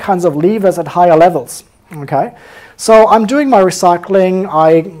other kinds of levers at higher levels. Okay, so I'm doing my recycling.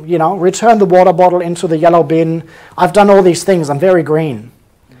 I, return the water bottle into the yellow bin. I've done all these things. I'm very green.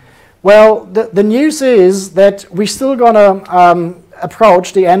 Well, the news is that we're still going to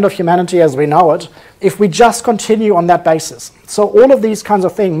approach the end of humanity as we know it if we just continue on that basis. So all of these kinds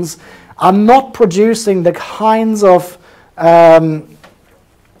of things are not producing the kinds of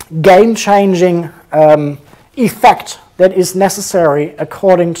game-changing effect that is necessary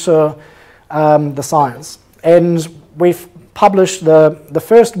according to the science. And we've published the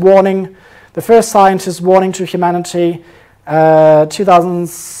first warning, the first scientist warning to humanity,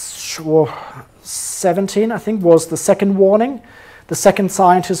 2017, I think, was the second warning, the second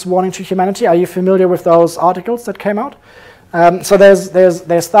scientist warning to humanity. Are you familiar with those articles that came out? So there's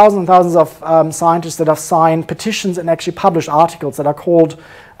thousands and thousands of scientists that have signed petitions and actually published articles that are called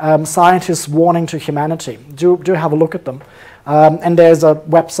Scientists Warning to Humanity. Do have a look at them. And there's a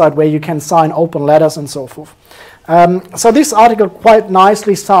website where you can sign open letters and so forth. So this article quite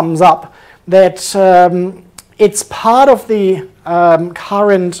nicely sums up that it's part of the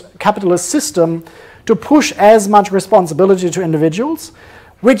current capitalist system to push as much responsibility to individuals,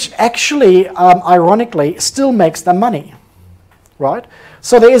 which actually, ironically, still makes them money. right?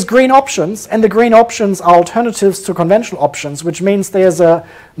 So there is green options, and the green options are alternatives to conventional options, which means there's a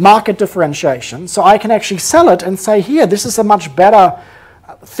market differentiation. So I can actually sell it and say, here, this is a much better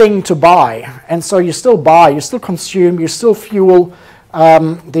thing to buy. And so you still buy, you still consume, you still fuel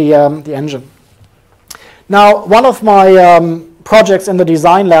the engine. Now, one of my projects in the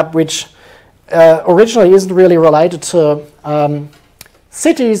design lab, which originally isn't really related to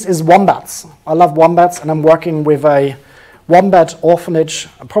cities, is wombats. I love wombats, and I'm working with a wombat orphanage,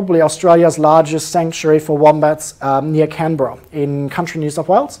 probably Australia's largest sanctuary for wombats, near Canberra in country New South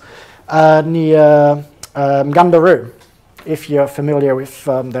Wales, near Gundaroo, if you're familiar with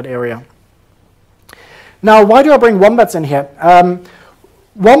that area. Now, why do I bring wombats in here?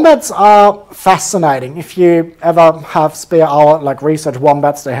 Wombats are fascinating. If you ever have spare hour, like research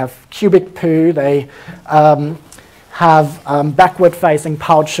wombats, they have cubic poo, they have backward-facing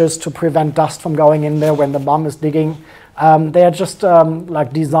pouches to prevent dust from going in there when the mum is digging. They are just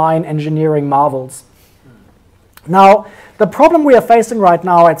like design engineering marvels. Now, the problem we are facing right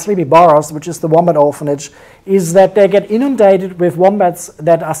now at Sleepy Burrows, which is the wombat orphanage, is that they get inundated with wombats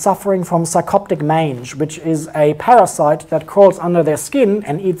that are suffering from sarcoptic mange, which is a parasite that crawls under their skin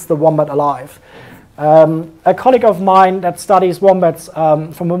and eats the wombat alive. A colleague of mine that studies wombats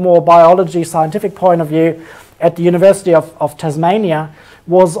from a more biology scientific point of view at the University of Tasmania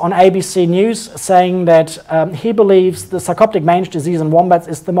was on ABC News saying that he believes the sarcoptic mange disease in wombats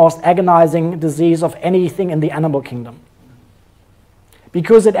is the most agonizing disease of anything in the animal kingdom.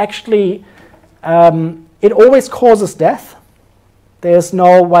 Because it actually, it always causes death. There's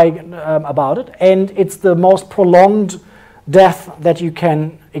no way about it. And it's the most prolonged death that you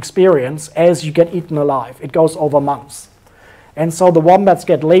can experience as you get eaten alive. It goes over months. And so the wombats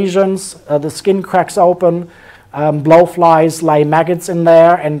get lesions, the skin cracks open, blowflies lay maggots in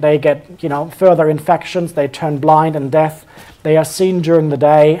there, and they get, further infections. They turn blind and deaf. They are seen during the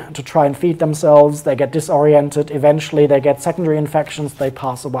day to try and feed themselves. They get disoriented. Eventually, they get secondary infections. They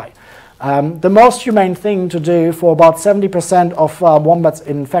pass away. The most humane thing to do for about 70% of wombats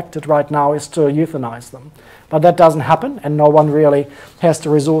infected right now is to euthanize them. But that doesn't happen, and no one really has the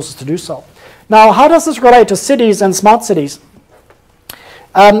resources to do so. Now, how does this relate to cities and smart cities?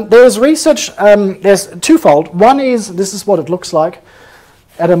 There's research, there's twofold. One is, this is what it looks like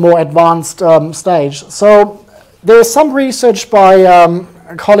at a more advanced stage. So there's some research by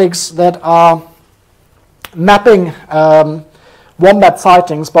colleagues that are mapping wombat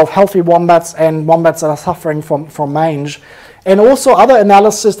sightings, both healthy wombats and wombats that are suffering from mange, and also other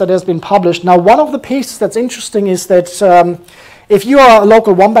analysis that has been published. Now, one of the pieces that's interesting is that if you are a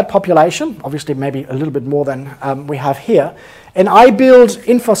local wombat population, obviously maybe a little bit more than we have here, and I build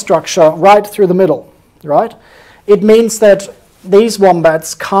infrastructure right through the middle, right? It means that these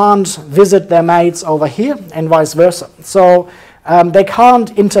wombats can't visit their mates over here and vice versa. So they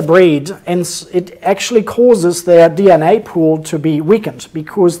can't interbreed, and it actually causes their DNA pool to be weakened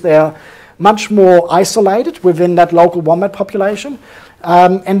because they're much more isolated within that local wombat population.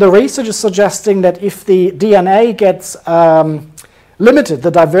 And the research is suggesting that if the DNA gets limited, the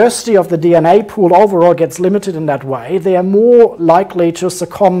diversity of the DNA pool overall gets limited in that way, they are more likely to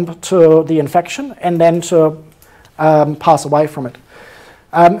succumb to the infection and then to pass away from it.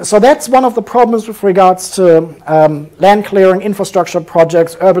 So that's one of the problems with regards to land clearing, infrastructure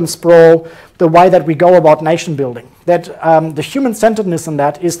projects, urban sprawl, the way that we go about nation building. That the human-centeredness in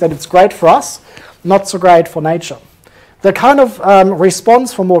that is that it's great for us, not so great for nature. The kind of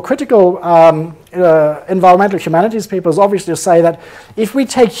response from more critical environmental humanities people is obviously to say that if we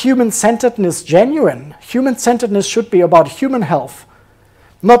take human-centeredness genuine, human-centeredness should be about human health,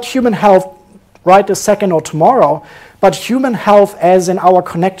 not human health right this second or tomorrow, but human health as in our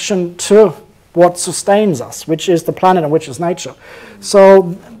connection to what sustains us, which is the planet and which is nature.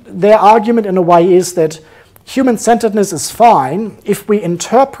 So their argument in a way is that human-centeredness is fine if we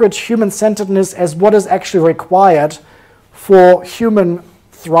interpret human-centeredness as what is actually required for human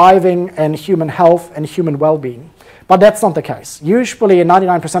thriving and human health and human well-being. But that's not the case. Usually in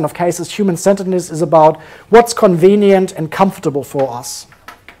 99% of cases, human-centeredness is about what's convenient and comfortable for us.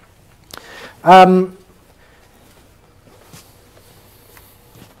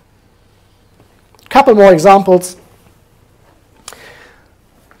 Couple more examples.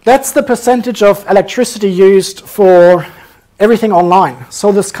 That's the percentage of electricity used for everything online.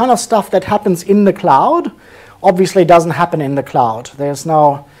 So this kind of stuff that happens in the cloud obviously doesn't happen in the cloud. There's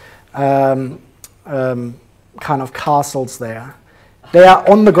no kind of castles there. They are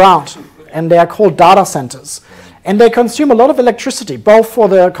on the ground, and they are called data centers. And they consume a lot of electricity, both for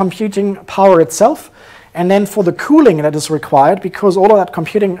the computing power itself and then for the cooling that is required, because all of that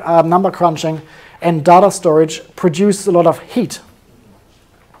computing, number crunching, and data storage produces a lot of heat.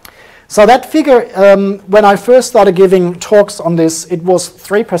 So that figure, when I first started giving talks on this, it was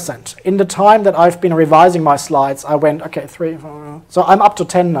 3%. In the time that I've been revising my slides, I went, okay, 3, 4. So I'm up to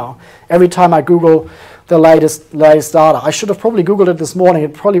 10 now. Every time I Google the latest data. I should have probably Googled it this morning.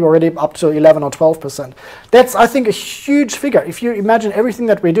 It's probably already up to 11 or 12%. That's, I think, a huge figure. If you imagine everything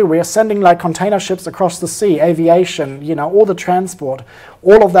that we do, we are sending like container ships across the sea, aviation, you know, all the transport,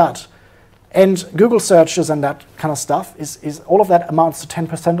 all of that. And Google searches and that kind of stuff, is all of that amounts to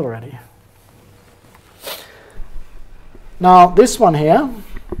 10% already. Now, this one here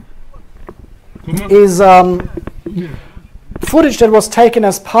is footage that was taken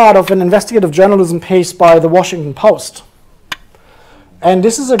as part of an investigative journalism piece by the Washington Post. And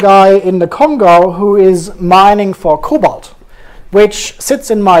this is a guy in the Congo who is mining for cobalt, which sits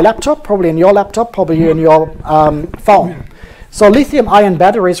in my laptop, probably in your laptop, probably in your phone. So lithium-ion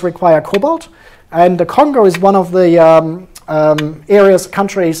batteries require cobalt, and the Congo is one of the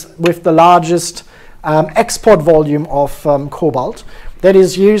countries with the largest export volume of cobalt that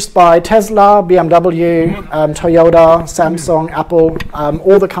is used by Tesla, BMW, Toyota, Samsung, Apple,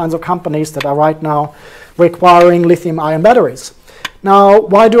 all the kinds of companies that are right now requiring lithium-ion batteries. Now,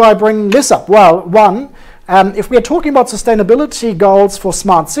 why do I bring this up? Well, one, if we are talking about sustainability goals for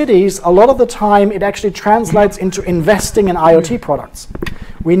smart cities, a lot of the time it actually translates into investing in IoT products.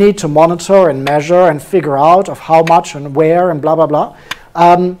 We need to monitor and measure and figure out of how much and where and blah, blah, blah.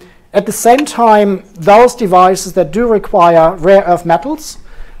 At the same time, those devices that do require rare earth metals,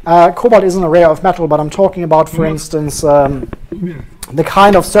 cobalt isn't a rare earth metal, but I'm talking about, for instance, the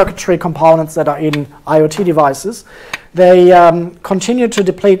kind of circuitry components that are in IoT devices, they continue to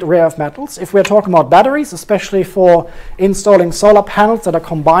deplete rare earth metals. If we're talking about batteries, especially for installing solar panels that are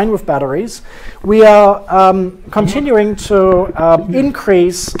combined with batteries, we are continuing to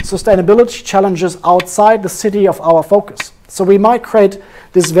increase sustainability challenges outside the city of our focus. So we might create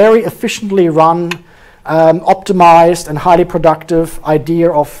this very efficiently run, optimized and highly productive idea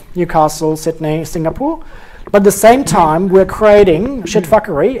of Newcastle, Sydney, Singapore, but at the same time we're creating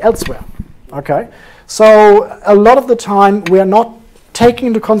shitfuckery elsewhere. Okay, so a lot of the time we are not taking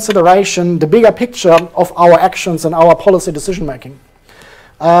into consideration the bigger picture of our actions and our policy decision making.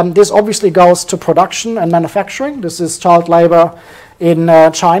 This obviously goes to production and manufacturing. This is child labor in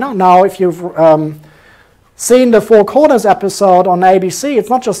China. Now, if you've seen the Four Corners episode on ABC, it's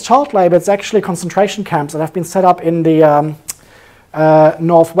not just child labor, it's actually concentration camps that have been set up in the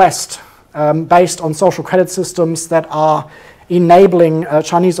Northwest based on social credit systems that are enabling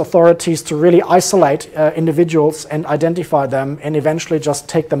Chinese authorities to really isolate individuals and identify them and eventually just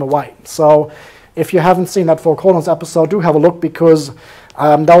take them away. So if you haven't seen that Four Corners episode, do have a look, because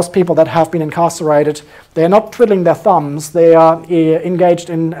those people that have been incarcerated, they're not twiddling their thumbs, they are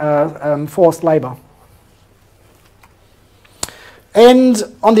engaged in forced labor. And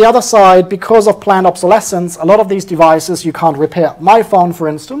on the other side, because of planned obsolescence, a lot of these devices you can't repair. My phone, for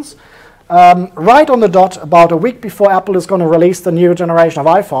instance, right on the dot, about a week before Apple is going to release the new generation of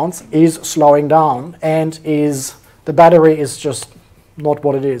iPhones, is slowing down, and the battery is just not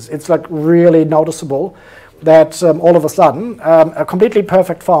what it is. It's like really noticeable that all of a sudden a completely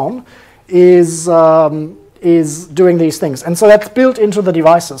perfect phone is doing these things. And so that's built into the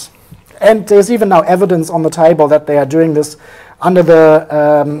devices. And there's even now evidence on the table that they are doing this under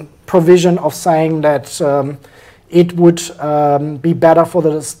the provision of saying that it would be better for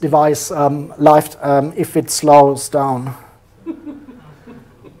this device life if it slows down.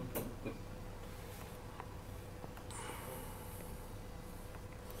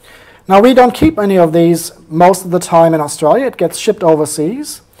 Now, we don't keep any of these most of the time in Australia. It gets shipped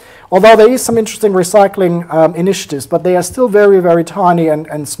overseas. Although there is some interesting recycling initiatives, but they are still very, very tiny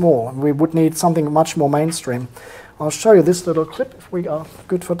and small. And we would need something much more mainstream. I'll show you this little clip if we are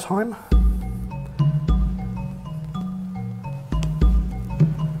good for time.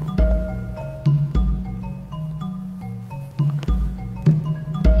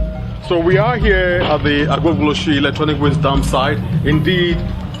 So we are here at the Agbogbloshie electronic waste dump site. Indeed,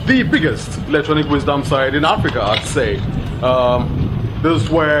 the biggest electronic waste dump site in Africa, I'd say. This is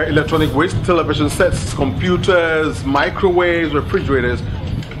where electronic waste, television sets, computers, microwaves, refrigerators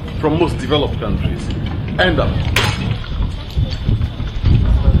from most developed countries end up.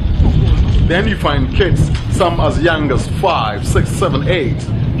 Then you find kids, some as young as 5, 6, 7,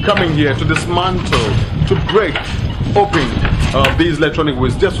 8, coming here to dismantle, to break open these electronic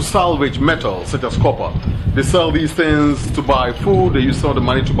waste just to salvage metals such as copper. They sell these things to buy food, they use some of the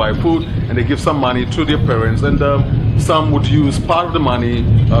money to buy food, and they give some money to their parents, and some would use part of the money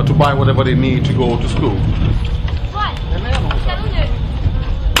to buy whatever they need to go to school.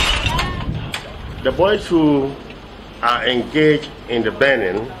 The boys who are engaged in the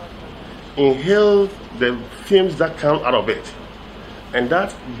burning inhale the fumes that come out of it, and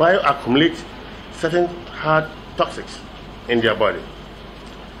that bioaccumulate certain hard toxics in their body.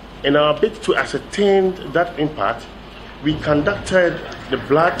 In our bid to ascertain that impact, we conducted the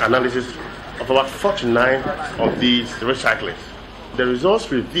blood analysis of about 49 of these recyclers. The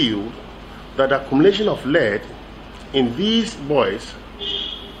results revealed that the accumulation of lead in these boys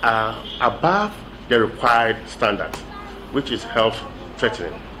are above the required standard, which is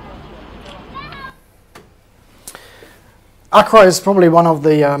health-threatening. Accra is probably one of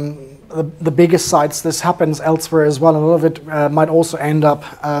the biggest sites. This happens elsewhere as well, and a lot of it might also end up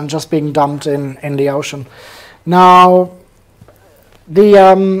just being dumped in the ocean. Now,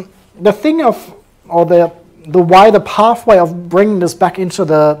 the thing of, or the why, the pathway of bringing this back into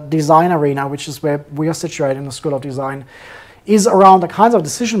the design arena, which is where we are situated in the School of Design, is around the kinds of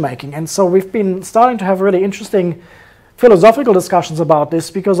decision making. And so we've been starting to have really interesting philosophical discussions about this,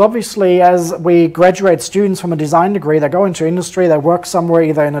 because obviously as we graduate students from a design degree, they go into industry, they work somewhere,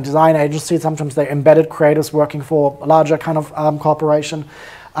 either in a design agency, sometimes they're embedded creators working for a larger kind of corporation.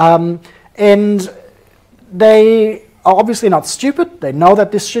 And they are obviously not stupid. They know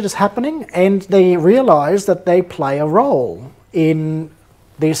that this shit is happening, and they realize that they play a role in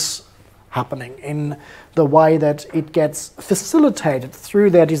this happening, in the way that it gets facilitated through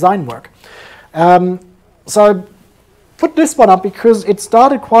their design work. So I put this one up because it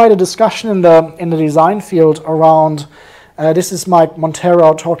started quite a discussion in the design field around, this is Mike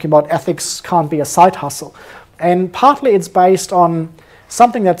Montero talking about ethics can't be a side hustle. And partly it's based on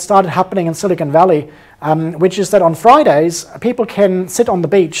something that started happening in Silicon Valley, which is that on Fridays, people can sit on the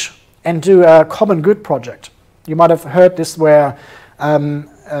beach and do a common good project. You might have heard this, where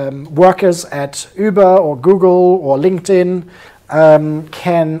workers at Uber or Google or LinkedIn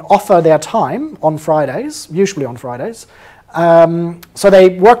can offer their time on Fridays, usually on Fridays. So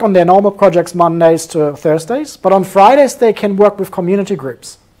they work on their normal projects Mondays to Thursdays, but on Fridays they can work with community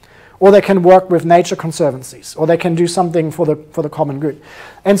groups, or they can work with nature conservancies, or they can do something for the common good.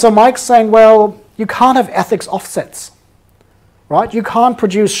 And so Mike's saying, well, you can't have ethics offsets, right? You can't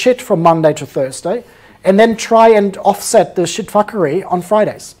produce shit from Monday to Thursday and then try and offset the shit fuckery on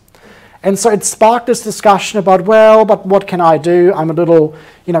Fridays. And so it sparked this discussion about, well, but what can I do? I'm a little,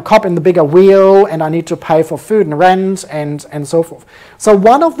 cop in the bigger wheel, and I need to pay for food and rent and so forth. So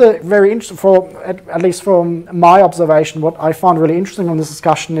one of the very interesting, at least from my observation, what I found really interesting on this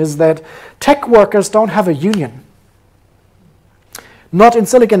discussion is that tech workers don't have a union. Not in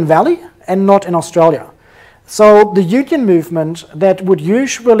Silicon Valley and not in Australia. So the union movement that would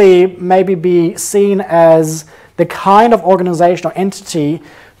usually maybe be seen as the kind of organization or entity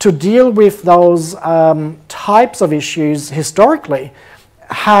to deal with those types of issues historically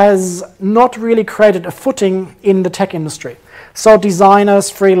has not really created a footing in the tech industry. So designers,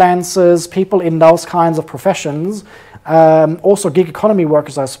 freelancers, people in those kinds of professions, also gig economy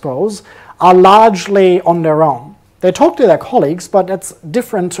workers, I suppose, are largely on their own. They talk to their colleagues, but it's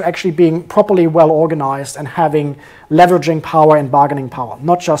different to actually being properly well organized and having leveraging power and bargaining power,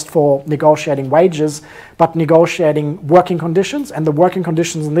 not just for negotiating wages, but negotiating working conditions. And the working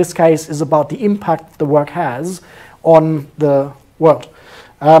conditions in this case is about the impact the work has on the world.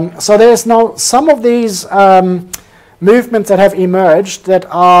 So there's now some of these movements that have emerged that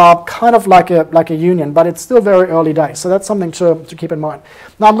are kind of like a union, but it's still very early days. So that's something to keep in mind.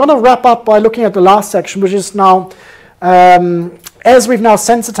 Now I'm going to wrap up by looking at the last section, which is now, as we've now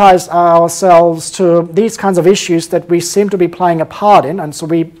sensitized ourselves to these kinds of issues that we seem to be playing a part in, and so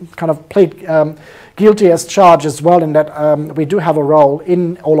we kind of plead guilty as charged as well in that we do have a role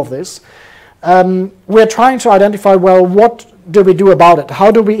in all of this. We're trying to identify, well, what do we do about it?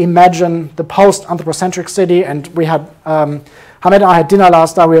 How do we imagine the post-anthropocentric city? And we had, Hamed and I had dinner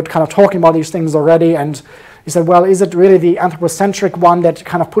last night, we were kind of talking about these things already, and he said, well, is it really the anthropocentric one that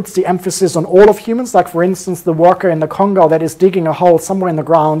kind of puts the emphasis on all of humans? Like, for instance, the worker in the Congo that is digging a hole somewhere in the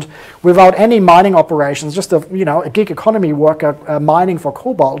ground without any mining operations, just a gig economy worker mining for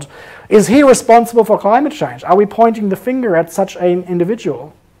cobalt. Is he responsible for climate change? Are we pointing the finger at such an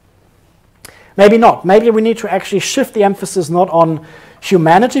individual? Maybe not. Maybe we need to actually shift the emphasis not on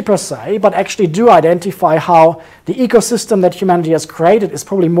humanity per se, but actually do identify how the ecosystem that humanity has created is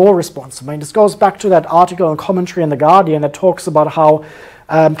probably more responsible. And this goes back to that article and commentary in The Guardian that talks about how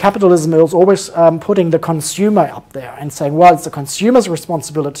capitalism is always putting the consumer up there and saying, well, it's the consumer's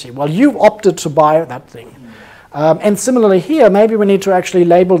responsibility. Well, you've opted to buy that thing. And similarly here, maybe we need to actually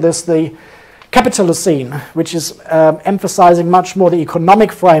label this the Capitalocene, which is emphasizing much more the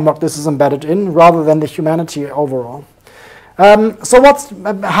economic framework this is embedded in rather than the humanity overall. So what's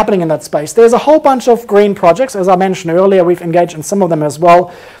happening in that space? There's a whole bunch of green projects. As I mentioned earlier, we've engaged in some of them as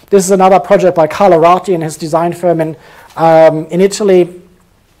well. This is another project by Callaghan and his design firm in Italy.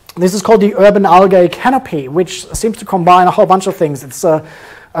 This is called the Urban Algae Canopy, which seems to combine a whole bunch of things. It's a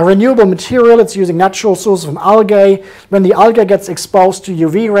renewable material. It's using natural sources from algae. When the algae gets exposed to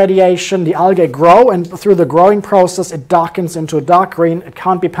UV radiation, the algae grow, and through the growing process, it darkens into a dark green. It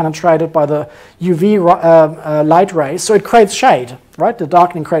can't be penetrated by the UV light rays, so it creates shade, right? The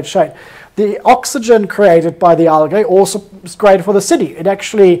darkening creates shade. The oxygen created by the algae also is great for the city. It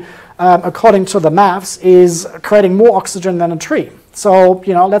actually, according to the maths, is creating more oxygen than a tree. So,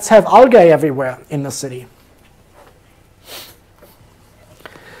 you know, let's have algae everywhere in the city.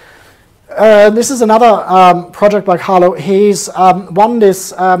 This is another project by Carlo. He's won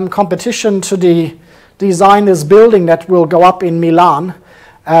this competition to design this building that will go up in Milan,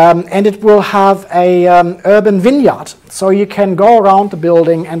 and it will have a urban vineyard. So you can go around the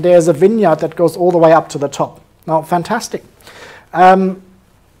building, and there's a vineyard that goes all the way up to the top. Now, fantastic.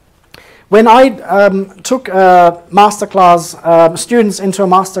 When I took a masterclass, students into a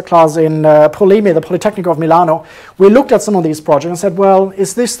masterclass in Polimi, the Polytechnic of Milano, we looked at some of these projects and said, well,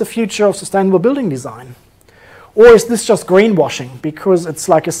 is this the future of sustainable building design? Or is this just greenwashing? Because it's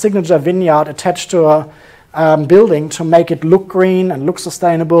like a signature vineyard attached to a building to make it look green and look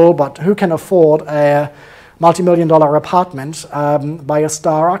sustainable, but who can afford a multi-million-dollar apartment by a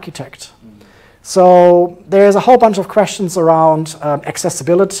star architect? So there's a whole bunch of questions around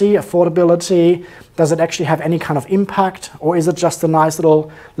accessibility, affordability. Does it actually have any kind of impact, or is it just a nice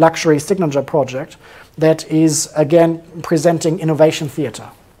little luxury signature project that is, again, presenting innovation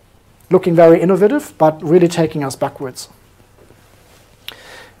theater? Looking very innovative, but really taking us backwards.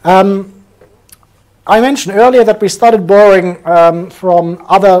 I mentioned earlier that we started borrowing from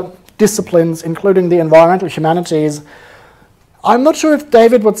other disciplines, including the environmental humanities. I'm not sure if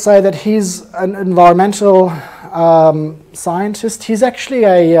David would say that he's an environmental scientist. He's actually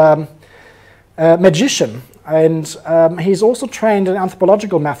a magician, and he's also trained in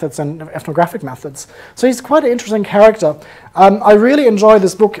anthropological methods and ethnographic methods. So he's quite an interesting character. I really enjoy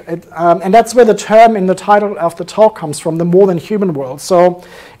this book, and that's where the term in the title of the talk comes from, the more than human world. So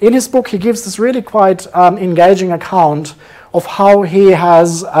in his book, he gives this really quite engaging account of how he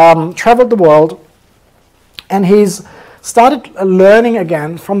has traveled the world, and he's started learning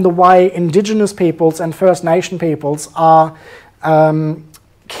again from the way indigenous peoples and First Nation peoples are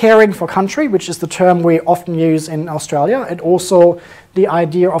caring for country, which is the term we often use in Australia, and also the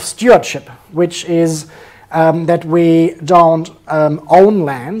idea of stewardship, which is that we don't own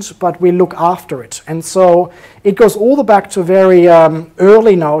land, but we look after it. And so it goes all the back to very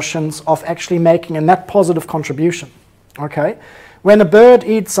early notions of actually making a net positive contribution. Okay? When a bird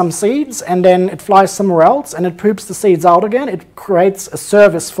eats some seeds and then it flies somewhere else and it poops the seeds out again, it creates a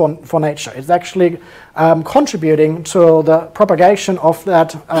service for nature. It's actually contributing to the propagation of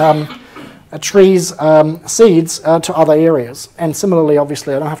that tree's seeds to other areas. And similarly,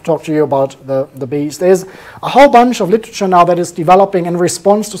 obviously, I don't have to talk to you about the bees. There's a whole bunch of literature now that is developing in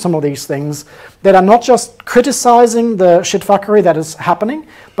response to some of these things that are not just criticizing the shitfuckery that is happening,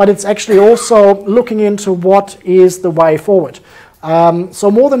 but it's actually also looking into what is the way forward.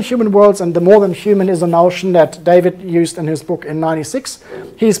 So more than human worlds, and the more than human is a notion that David used in his book in '96.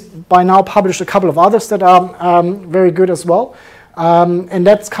 He's by now published a couple of others that are very good as well. And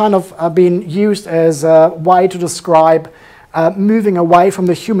that's kind of been used as a way to describe moving away from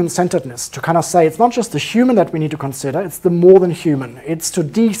the human-centeredness, to kind of say it's not just the human that we need to consider, it's the more than human. It's to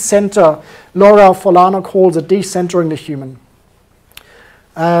decenter. Laura Folano calls it decentering the human.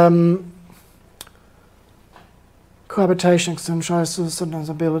 Cohabitation, extreme choices,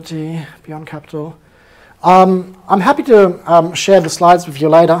 sustainability, beyond capital. I'm happy to share the slides with you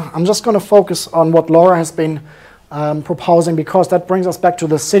later. I'm just going to focus on what Laura has been proposing, because that brings us back to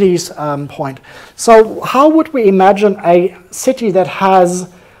the city's point. So how would we imagine a city that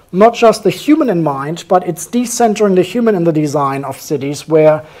has not just the human in mind, but it's decentering the human in the design of cities,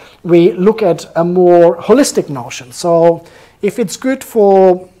 where we look at a more holistic notion? So if it's good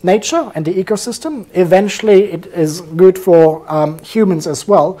for nature and the ecosystem, eventually it is good for humans as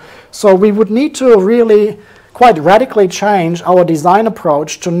well. So we would need to really quite radically change our design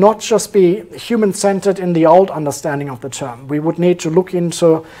approach to not just be human-centered in the old understanding of the term. We would need to look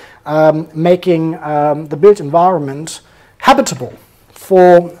into making the built environment habitable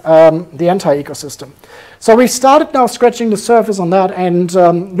for the entire ecosystem. So we started now scratching the surface on that and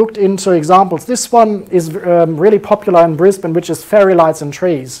looked into examples. This one is really popular in Brisbane, which is fairy lights and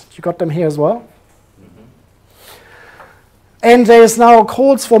trees. You got them here as well? And there's now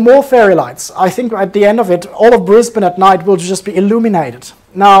calls for more fairy lights. I think at the end of it, all of Brisbane at night will just be illuminated.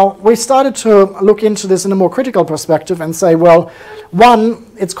 Now, we started to look into this in a more critical perspective and say, well, one,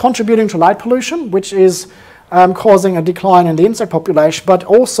 it's contributing to light pollution, which is causing a decline in the insect population, but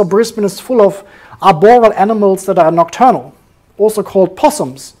also Brisbane is full of arboreal animals that are nocturnal, also called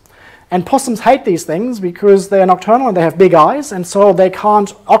possums. And possums hate these things because they are nocturnal and they have big eyes, and so they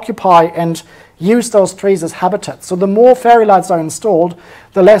can't occupy and use those trees as habitats. So the more fairy lights are installed,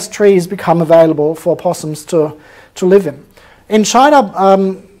 the less trees become available for possums to live in. In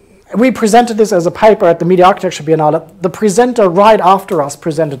China, we presented this as a paper at the Media Architecture Biennale. The presenter right after us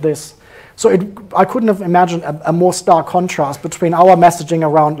presented this. So I couldn't have imagined a more stark contrast between our messaging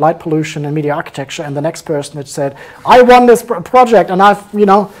around light pollution and media architecture and the next person that said, I won this project and I've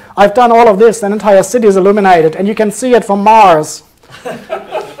done all of this, an entire city is illuminated and you can see it from Mars.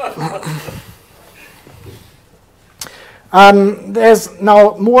 There's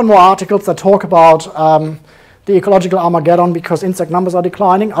now more and more articles that talk about the ecological Armageddon because insect numbers are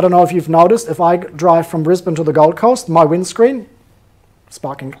declining. I don't know if you've noticed, if I drive from Brisbane to the Gold Coast, my windscreen,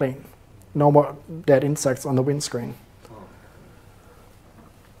 sparkling clean. No more dead insects on the windscreen.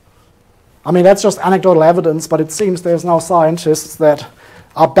 I mean, that's just anecdotal evidence, but it seems there's now scientists that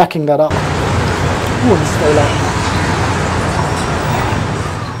are backing that up. Ooh, this is very loud.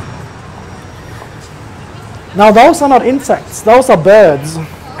 Now, those are not insects, those are birds,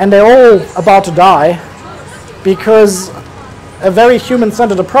 and they're all about to die because a very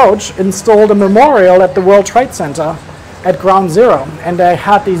human-centered approach installed a memorial at the World Trade Center at Ground Zero, and they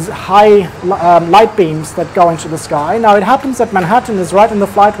had these high light beams that go into the sky. Now, it happens that Manhattan is right in the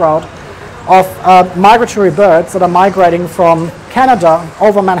flight route of migratory birds that are migrating from Canada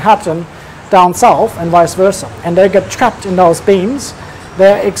over Manhattan down south and vice versa, and they get trapped in those beams.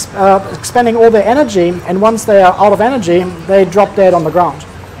 They're expending all their energy, and once they are out of energy, they drop dead on the ground.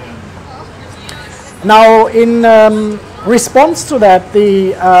 Now, in response to that,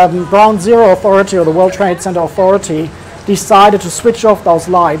 the Ground Zero Authority, or the World Trade Center Authority, decided to switch off those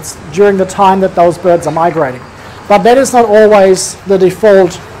lights during the time that those birds are migrating. But that is not always the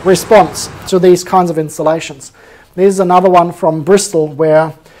default response to these kinds of installations. This is another one from Bristol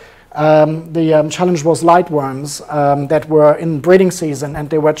where the challenge was lightworms that were in breeding season, and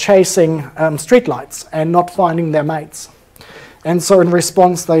they were chasing streetlights and not finding their mates. And so in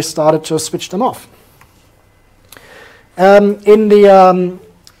response, they started to switch them off. In the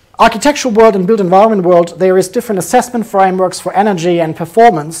architectural world and built environment world, there is different assessment frameworks for energy and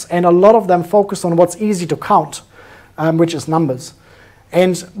performance, and a lot of them focus on what's easy to count, which is numbers.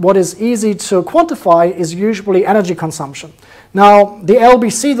 And what is easy to quantify is usually energy consumption. Now, the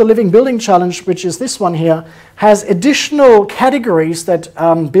LBC, the Living Building Challenge, which is this one here, has additional categories that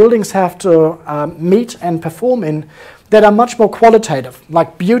buildings have to meet and perform in that are much more qualitative,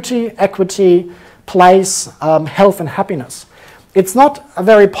 like beauty, equity, place, health and happiness. It's not a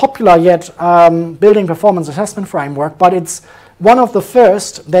very popular yet building performance assessment framework, but it's one of the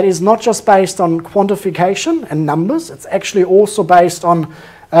first that is not just based on quantification and numbers, it's actually also based on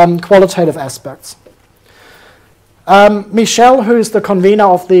qualitative aspects. Michelle, who is the convener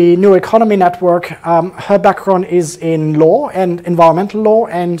of the New Economy Network, her background is in law and environmental law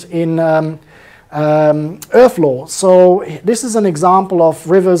and in earth law. So this is an example of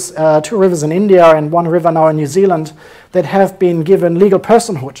rivers, 2 rivers in India and 1 river now in New Zealand that have been given legal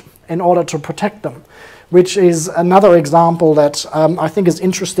personhood in order to protect them, which is another example that I think is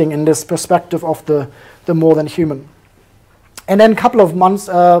interesting in this perspective of the more than human. And then a couple of months,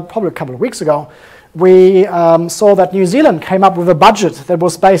 probably a couple of weeks ago, we saw that New Zealand came up with a budget that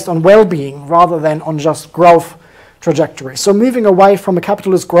was based on well-being rather than on just growth trajectory. So moving away from a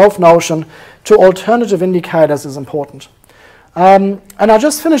capitalist growth notion to alternative indicators is important. And I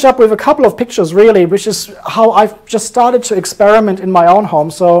just finished up with a couple of pictures really, which is how I've just started to experiment in my own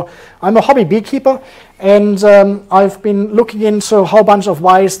home. So I'm a hobby beekeeper, and I've been looking into a whole bunch of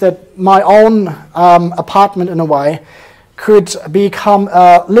ways that my own apartment, in a way, could become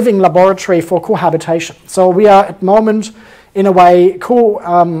a living laboratory for cohabitation. So we are at the moment, in a way,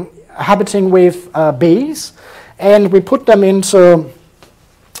 cohabiting with bees, and we put them into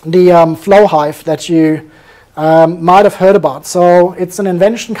the flow hive that you might have heard about. So it's an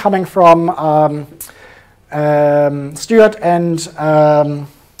invention coming from Stuart and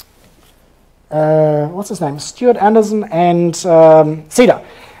what's his name? Stuart Anderson and Cedar.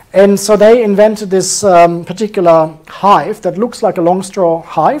 And so they invented this particular hive that looks like a long straw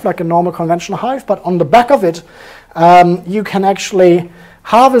hive, like a normal conventional hive, but on the back of it you can actually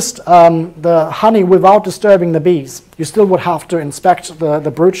harvest the honey without disturbing the bees. You still would have to inspect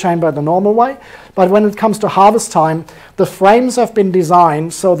the brood chamber the normal way, but when it comes to harvest time, the frames have been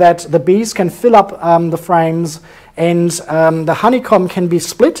designed so that the bees can fill up the frames, and the honeycomb can be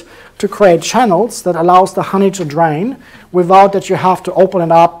split to create channels that allows the honey to drain without that you have to open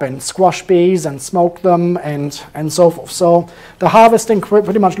it up and squash bees and smoke them and so forth. So the harvesting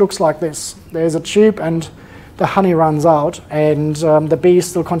pretty much looks like this. There's a tube and the honey runs out, and the bees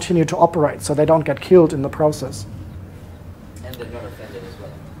still continue to operate, so they don't get killed in the process. And they're not offended as well?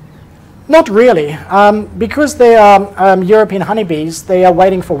 Not really. Because they are European honeybees, they are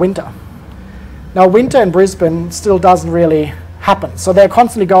waiting for winter. Now, winter in Brisbane still doesn't really happen, so they're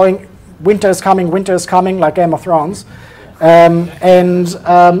constantly going, winter is coming, like Game of Thrones, and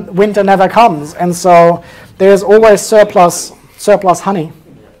winter never comes, and so there's always surplus honey.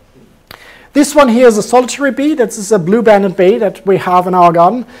 This one here is a solitary bee. This is a blue-banded bee that we have in our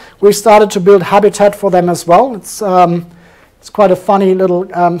garden. We started to build habitat for them as well. It's quite a funny little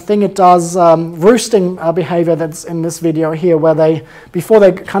thing it does, roosting behavior that's in this video here, where they, before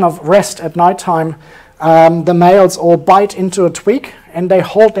they kind of rest at nighttime, the males all bite into a twig and they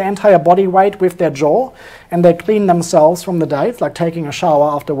hold their entire body weight with their jaw, and they clean themselves from the day. It's like taking a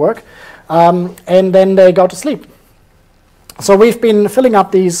shower after work, and then they go to sleep. So we've been filling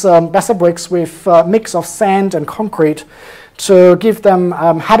up these Besser bricks with a mix of sand and concrete to give them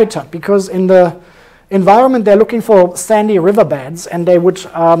habitat, because in the environment they're looking for sandy riverbeds, and they would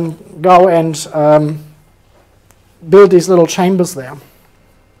go and build these little chambers there.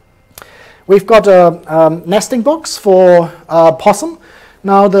 We've got a nesting box for possum.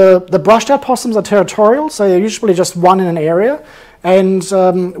 Now the brush-tailed possums are territorial, so they're usually just one in an area. And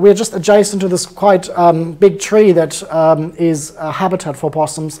we're just adjacent to this quite big tree that is a habitat for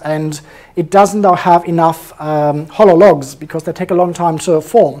possums, and it doesn't though have enough hollow logs because they take a long time to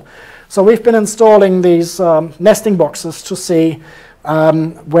form. So we've been installing these nesting boxes to see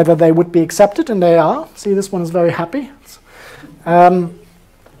whether they would be accepted, and they are. See, this one is very happy.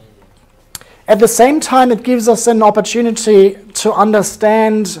 At the same time, it gives us an opportunity to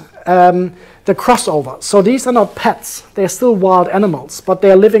understand the crossover. So these are not pets, they're still wild animals, but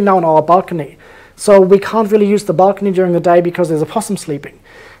they're living now on our balcony. So we can't really use the balcony during the day because there's a possum sleeping.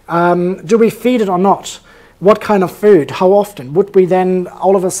 Do we feed it or not? What kind of food? How often? Would we then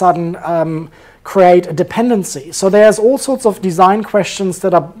all of a sudden create a dependency? So there's all sorts of design questions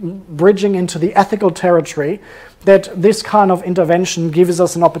that are bridging into the ethical territory that this kind of intervention gives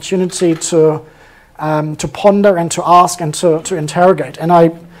us an opportunity to ponder and to ask and to interrogate. And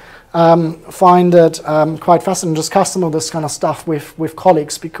I find it quite fascinating to discuss some of this kind of stuff with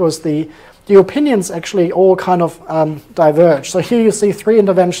colleagues, because the opinions actually all kind of diverge. So here you see three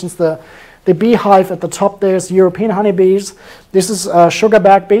interventions. The beehive at the top there is European honeybees. This is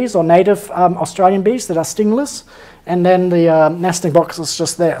sugarbag bees, or native Australian bees that are stingless. And then the nesting box is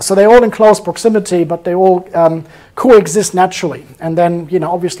just there. So they're all in close proximity, but they all coexist naturally. And then, you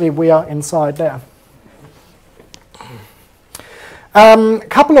know, obviously we are inside there. A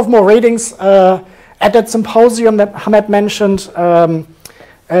couple of more readings. At that symposium that Hamed mentioned,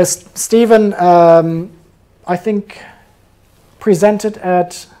 Stephen, I think, presented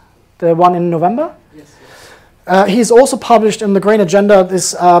at the one in November. Yes, yes. He's also published in the Green Agenda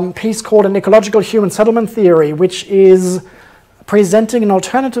this piece called An Ecological Human Settlement Theory, which is presenting an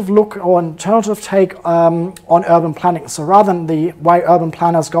alternative look or an alternative take on urban planning. So rather than the way urban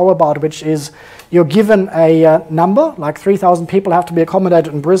planners go about, which is you're given a number, like 3,000 people have to be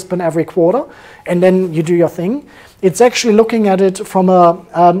accommodated in Brisbane every quarter, and then you do your thing. It's actually looking at it from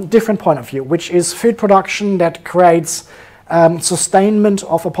a different point of view, which is food production that creates sustainment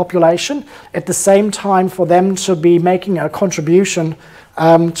of a population, at the same time for them to be making a contribution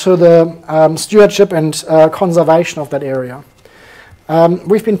to the stewardship and conservation of that area.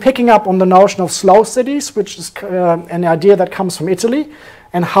 We've been picking up on the notion of slow cities, which is an idea that comes from Italy,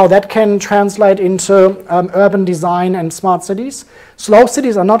 and how that can translate into urban design and smart cities. Slow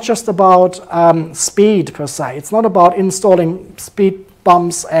cities are not just about speed per se. It's not about installing speed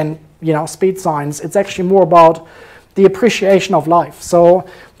bumps and, you know, speed signs. It's actually more about the appreciation of life. So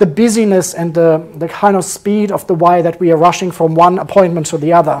the busyness and the kind of speed of the way that we are rushing from one appointment to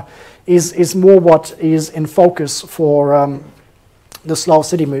the other is more what is in focus for the slow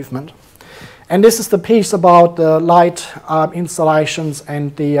city movement. And this is the piece about the light installations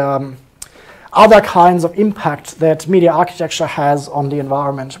and the other kinds of impact that media architecture has on the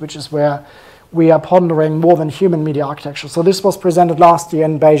environment, which is where we are pondering more than human media architecture. So this was presented last year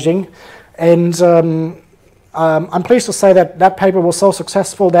in Beijing, and I'm pleased to say that that paper was so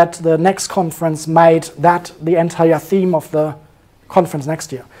successful that the next conference made that the entire theme of the conference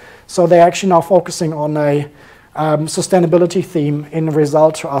next year. So they're actually now focusing on a sustainability theme in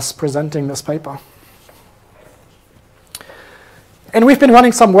result to us presenting this paper. And we've been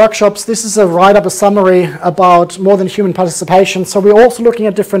running some workshops. This is a write-up, a summary about more than human participation. So we're also looking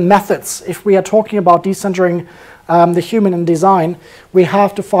at different methods. If we are talking about decentering the human in design, we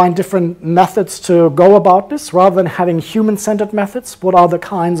have to find different methods to go about this rather than having human-centered methods. What are the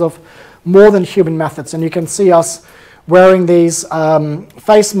kinds of more than human methods? And you can see us wearing these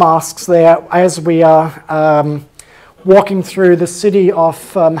face masks there as we are walking through the city of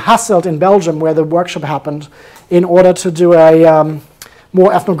Hasselt in Belgium, where the workshop happened, in order to do a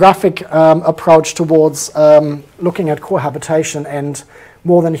more ethnographic approach towards looking at cohabitation and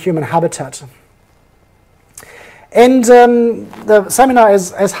more than human habitat. And the seminar,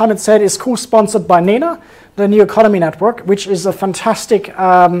 as Hamid said, is co-sponsored by NENA, the New Economy Network, which is a fantastic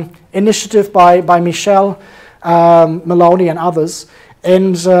initiative by Michelle Maloney and others.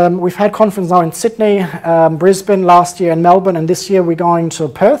 And we've had conference now in Sydney, Brisbane last year, and Melbourne, and this year we're going to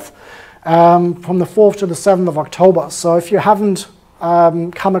Perth from the 4th to the 7th of October. So if you haven't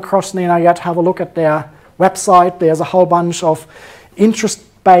come across NENA yet, have a look at their website. There's a whole bunch of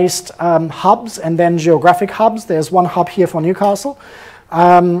interest-based hubs and then geographic hubs. There's one hub here for Newcastle.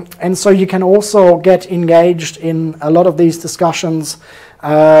 And so you can also get engaged in a lot of these discussions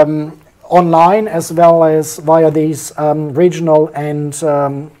online, as well as via these regional and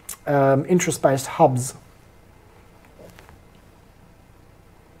interest-based hubs.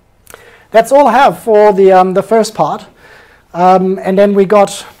 That's all I have for the first part. And then we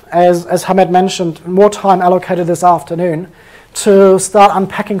got, as Hamid mentioned, more time allocated this afternoon to start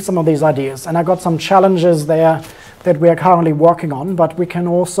unpacking some of these ideas. And I got some challenges there that we are currently working on, but we can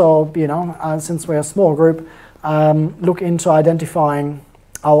also, you know, since we're a small group, look into identifying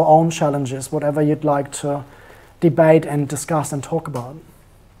our own challenges, whatever you'd like to debate and discuss and talk about.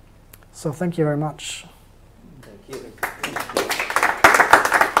 So thank you very much. Thank you.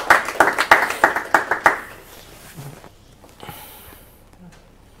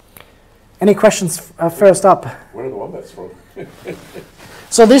 Any questions first up? Where are the wombats from?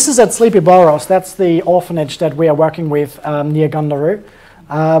 So this is at Sleepy Burrows. That's the orphanage that we are working with near Gundaroo.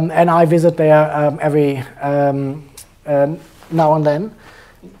 And I visit there every now and then.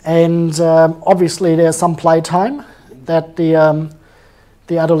 And obviously there's some playtime that the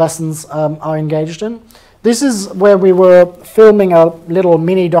adolescents are engaged in. This is where we were filming a little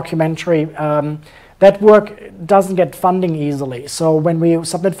mini documentary. That work doesn't get funding easily. So when we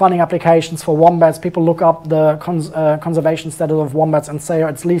submit funding applications for wombats, people look up the conservation status of wombats and say, oh,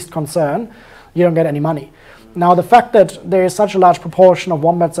 it's least concern. You don't get any money. Now, the fact that there is such a large proportion of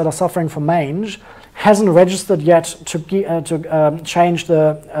wombats that are suffering from mange hasn't registered yet to change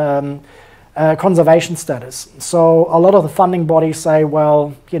the conservation status. So a lot of the funding bodies say,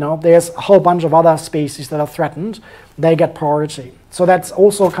 well, you know, there's a whole bunch of other species that are threatened. They get priority. So that's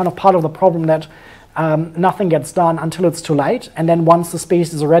also kind of part of the problem, that nothing gets done until it's too late. And then once the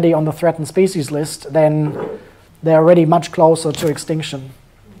species is already on the threatened species list, then they're already much closer to extinction.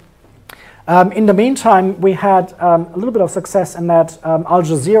 In the meantime, we had a little bit of success in that Al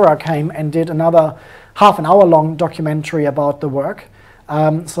Jazeera came and did another half-an-hour-long documentary about the work.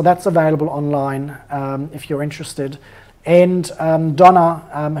 So that's available online if you're interested. And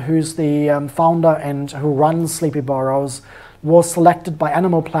Donna, who's the founder and who runs Sleepy Burrows, was selected by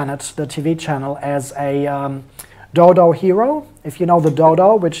Animal Planet, the TV channel, as a dodo hero. If you know the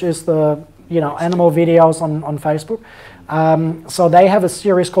dodo, which is the animal videos on Facebook. So they have a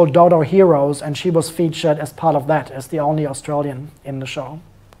series called Dodo Heroes, and she was featured as part of that, as the only Australian in the show.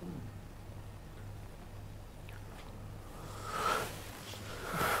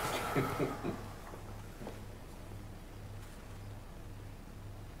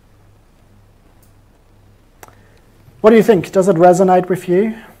 What do you think? Does it resonate with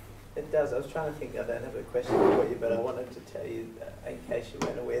you? It does. I was trying to think. I don't have a question for you, but I wanted to tell you, in case you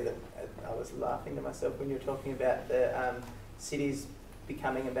weren't aware, that I was laughing to myself when you were talking about the cities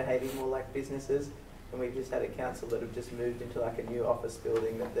becoming and behaving more like businesses. And we've just had a council that have just moved into like a new office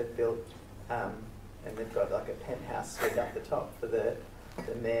building that they've built, and they've got like a penthouse suite up the top for the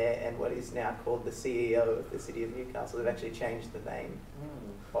mayor and what is now called the CEO of the city of Newcastle. They've actually changed the name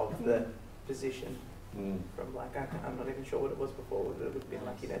of the position. From like, I'm not even sure what it was before. It would have been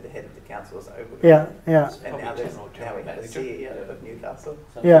like, the head of the council or something. Yeah, yeah. And now we have a CEO of Newcastle.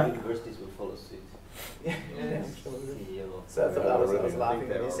 Some universities will follow suit. Yeah, CEO. So I thought I was laughing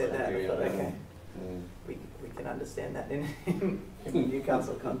when you said that. I thought, okay, we can understand that in the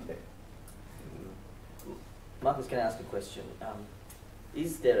Newcastle context. Marcus, can I ask a question?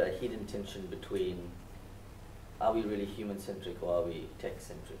 Is there a hidden tension between are we really human-centric or are we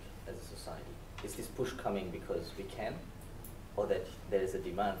tech-centric as a society? Is this push coming because we can, or that there is a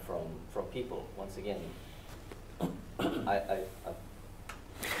demand from people? Once again,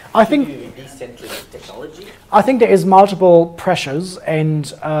 I think decentralized technology. I think there is multiple pressures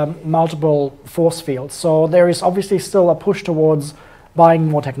and multiple force fields. So there is obviously still a push towards buying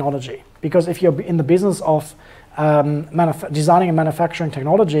more technology, because if you're in the business of designing and manufacturing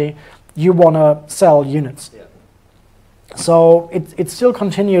technology, you want to sell units. Yeah. So it still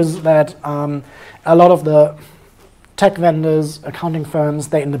continues that a lot of the tech vendors, accounting firms,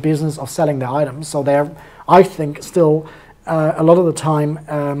 they're in the business of selling their items. So they're, I think, still a lot of the time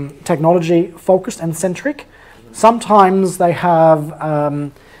technology focused and centric. Sometimes they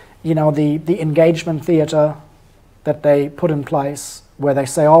have, you know, the engagement theatre that they put in place, where they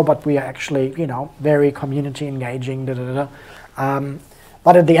say, oh, but we are actually, you know, very community engaging, da, da, da.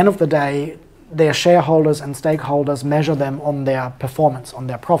 But at the end of the day, their shareholders and stakeholders measure them on their performance, on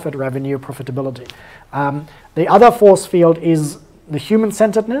their profit, revenue, profitability. The other force field is the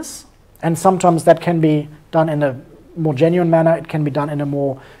human-centeredness, and sometimes that can be done in a more genuine manner. It can be done in a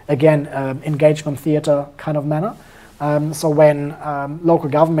more, again, engagement theatre kind of manner. So when local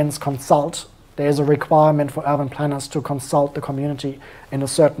governments consult, there's a requirement for urban planners to consult the community in a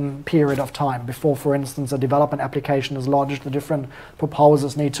certain period of time. Before, for instance, a development application is lodged, the different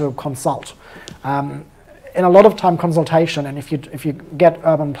proposers need to consult. In a lot of time consultation, and if you get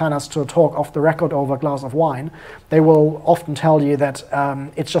urban planners to talk off the record over a glass of wine, they will often tell you that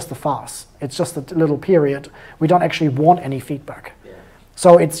it's just a farce. It's just a little period. We don't actually want any feedback. Yeah.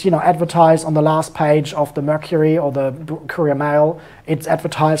 So it's, you know, advertised on the last page of the Mercury or the Courier Mail. It's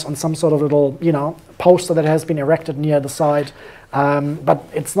advertised on some sort of little, you know, poster that has been erected near the site. But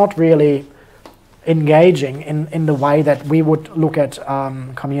it's not really engaging in the way that we would look at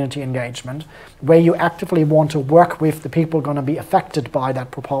community engagement, where you actively want to work with the people going to be affected by that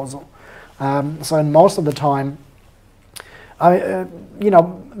proposal. So in most of the time, you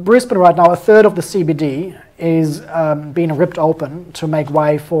know, Brisbane right now, a third of the CBD is being ripped open to make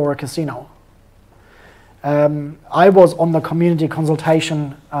way for a casino. I was on the community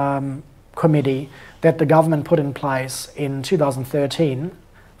consultation committee that the government put in place in 2013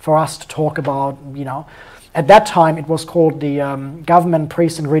 for us to talk about, you know, at that time it was called the Government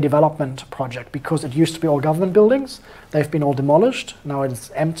Precinct Redevelopment Project, because it used to be all government buildings. They've been all demolished, now it's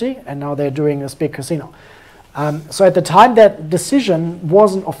empty, and now they're doing this big casino. So at the time, that decision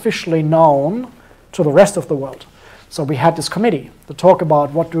wasn't officially known to the rest of the world. So we had this committee to talk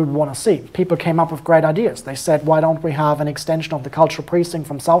about what do we want to see. People came up with great ideas. They said, why don't we have an extension of the cultural precinct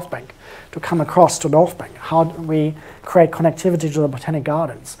from South Bank to come across to North Bank? How do we create connectivity to the Botanic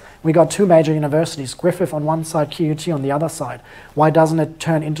Gardens? We got two major universities, Griffith on one side, QUT on the other side. Why doesn't it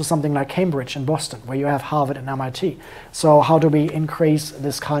turn into something like Cambridge in Boston, where you have Harvard and MIT? So how do we increase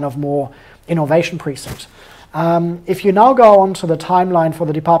this kind of more innovation precinct? If you now go on to the timeline for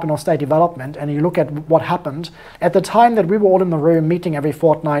the Department of State Development and you look at what happened, at the time that we were all in the room meeting every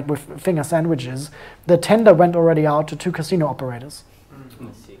fortnight with finger sandwiches, the tender went already out to 2 casino operators.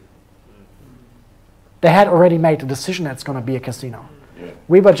 They had already made the decision that it's going to be a casino. Yeah.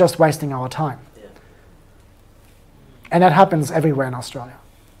 We were just wasting our time. Yeah. And that happens everywhere in Australia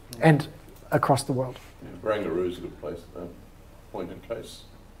and across the world. Yeah, Barangaroo is a good place, point in case.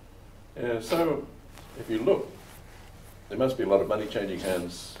 Yeah, so if you look, there must be a lot of money changing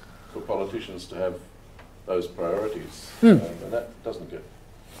hands for politicians to have those priorities, and that doesn't get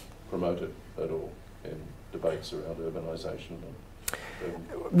promoted at all in debates around urbanisation.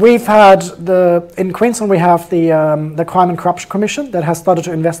 We've had in Queensland we have the Crime and Corruption Commission that has started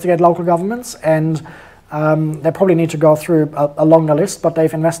to investigate local governments, and they probably need to go through a longer list, but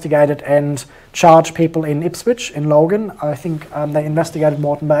they've investigated and charged people in Ipswich, in Logan. I think they investigated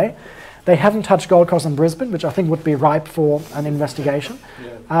Moreton Bay. They haven't touched Gold Coast and Brisbane, which I think would be ripe for an investigation.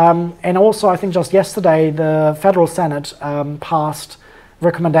 Yeah. And also, I think just yesterday, the Federal Senate passed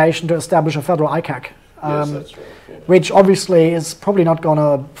recommendation to establish a federal ICAC, yes, that's right. Yeah. Which obviously is probably not going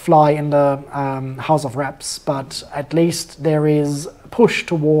to fly in the House of Reps, but at least there is push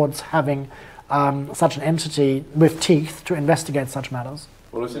towards having such an entity with teeth to investigate such matters.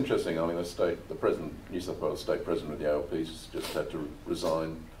 Well, it's interesting. I mean, the president, New South Wales State President of the ALP's just had to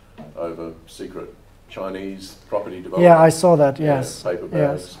resign over secret Chinese property development. Yeah, I saw that, yes. Paper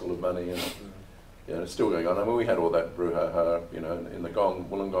bags full of money, and it's still going on. I mean, we had all that brouhaha, you know, in the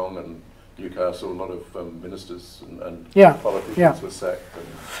Wollongong and Newcastle. A lot of ministers and politicians were sacked.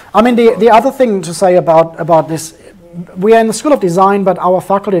 I mean, the other thing to say about this, we are in the School of Design, but our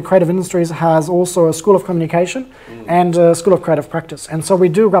Faculty of Creative Industries has also a School of Communication and a School of Creative Practice. And so we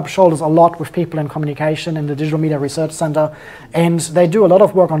do rub shoulders a lot with people in communication in the Digital Media Research Centre, and they do a lot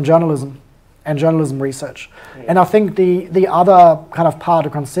of work on journalism and journalism research. And I think the other kind of part to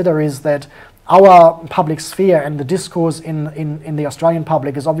consider is that our public sphere and the discourse in the Australian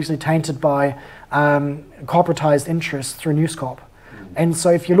public is obviously tainted by corporatized interests through News Corp. And so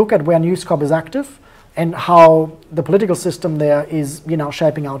if you look at where News Corp is active and how the political system there is, you know,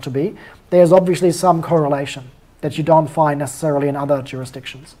 shaping out to be, there's obviously some correlation that you don't find necessarily in other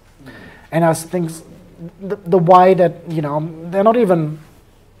jurisdictions. And I think the way that, you know, they're not even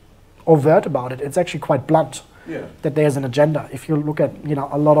overt about it, it's actually quite blunt. Yeah. That there's an agenda. If you look at, you know,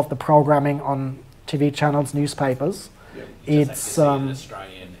 a lot of the programming on TV channels, newspapers, it's an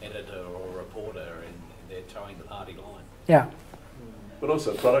Australian editor or reporter, and they're towing the party line. Yeah. But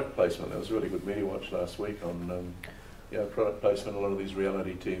also product placement. There was a really good media watch last week on product placement. A lot of these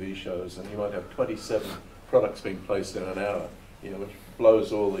reality TV shows, and you might have 27 products being placed in an hour, you know, which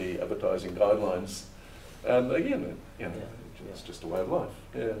blows all the advertising guidelines. And again, you know, it's just a way of life.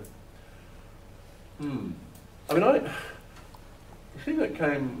 Yeah. I mean, the thing that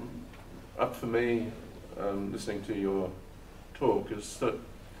came up for me listening to your talk is that,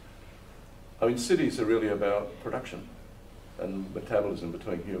 I mean, cities are really about production and metabolism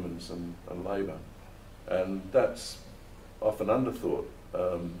between humans and labour. And that's often underthought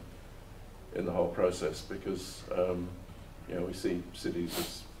in the whole process because, you know, we see cities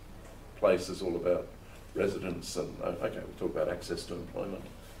as places all about residents and, okay, we talk about access to employment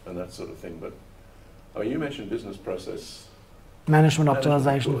and that sort of thing, but I mean, you mentioned business process management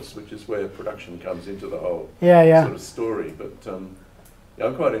optimization, of course, which is where production comes into the whole sort of story. But yeah,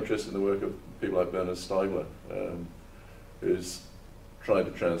 I'm quite interested in the work of people like Bernard Stiegler, who's trying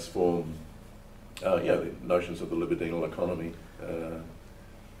to transform the notions of the libidinal economy.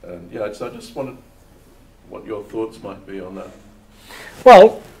 And yeah, so I just wondered what your thoughts might be on that.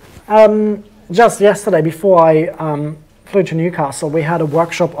 Well, just yesterday before I flew to Newcastle, we had a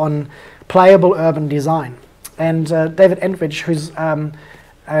workshop on playable urban design. And David Entwich, who's a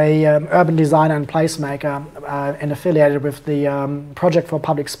urban designer and placemaker and affiliated with the Project for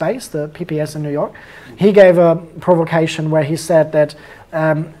Public Space, the PPS in New York, he gave a provocation where he said that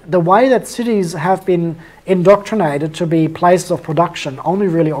the way that cities have been indoctrinated to be places of production only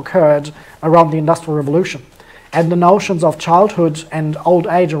really occurred around the Industrial Revolution. And the notions of childhood and old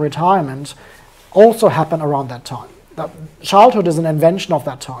age or retirement also happen around that time. Childhood is an invention of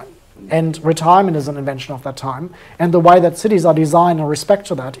that time. And retirement is an invention of that time. And the way that cities are designed in respect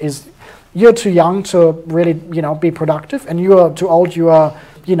to that is you're too young to really, you know, be productive, and you are too old, you are,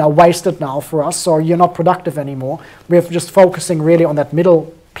 you know, wasted now for us, so you're not productive anymore. We're just focusing really on that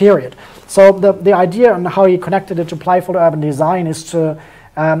middle period. So the idea and how he connected it to playful urban design is to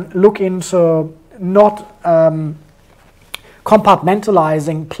look into not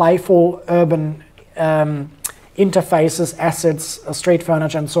compartmentalizing playful urban interfaces, assets, street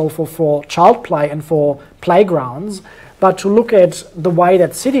furniture and so forth for child play and for playgrounds, but to look at the way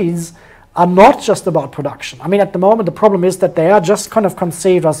that cities are not just about production. I mean, at the moment the problem is that they are just kind of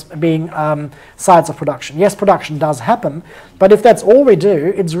conceived as being sites of production. Yes, production does happen, but if that's all we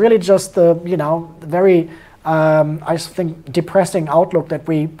do, it's really just the, you know, very, I think, depressing outlook that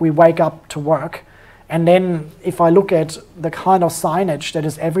we wake up to work. And then if I look at the kind of signage that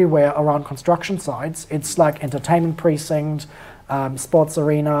is everywhere around construction sites, it's like entertainment precinct, sports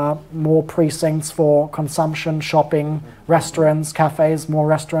arena, more precincts for consumption, shopping, restaurants, cafes, more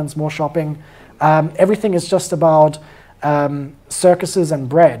restaurants, more shopping. Everything is just about circuses and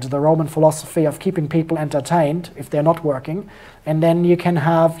bread, the Roman philosophy of keeping people entertained if they're not working. And then you can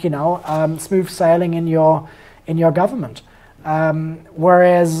have, you know, smooth sailing in your government.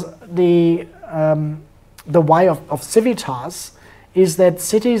 Whereas the way of civitas is that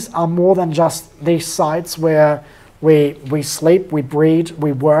cities are more than just these sites where we sleep, we breathe,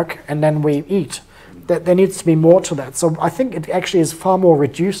 we work, and then we eat. That there needs to be more to that. So I think it actually is far more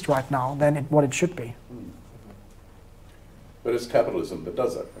reduced right now than what it should be. But it's capitalism that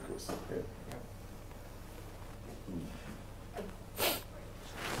does that, of course. Yeah. Can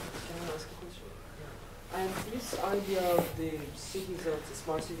I ask a question? Yeah. And this idea of the cities, of the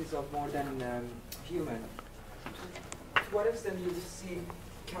smart cities, of more than human, to what extent do you see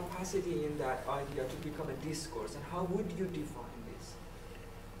capacity in that idea to become a discourse, and how would you define this?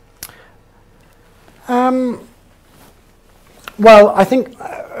 Well, I think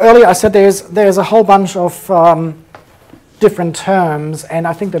earlier I said there's a whole bunch of different terms, and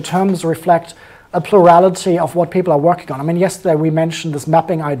I think the terms reflect a plurality of what people are working on. I mean, yesterday we mentioned this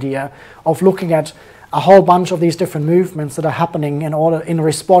mapping idea of looking at a whole bunch of these different movements that are happening in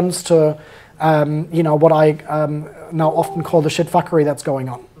response to what I now often call the shitfuckery that's going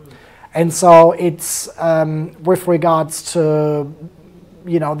on. And so it's with regards to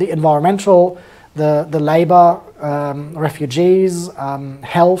the environmental, the labour, refugees,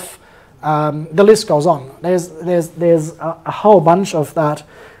 health, the list goes on. There's a whole bunch of that,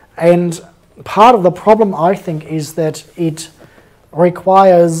 and part of the problem, I think, is that it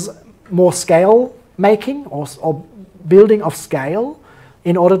requires more scale making or building of scale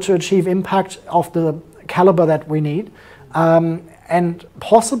in order to achieve impact of the caliber that we need, and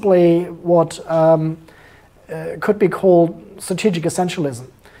possibly what could be called strategic essentialism,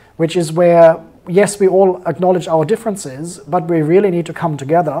 which is where, yes, we all acknowledge our differences, but we really need to come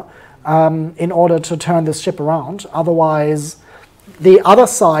together in order to turn this ship around. Otherwise, the other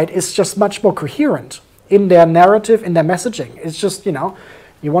side is just much more coherent in their narrative, in their messaging. It's just, you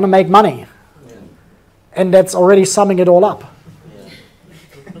want to make money. Yeah. And that's already summing it all up.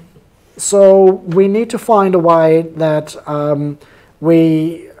 Yeah. So we need to find a way that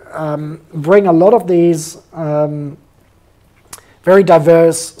we bring a lot of these very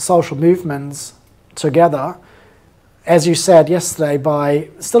diverse social movements together, as you said yesterday, by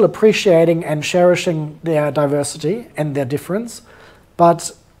still appreciating and cherishing their diversity and their difference.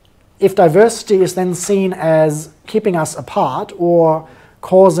 But if diversity is then seen as keeping us apart or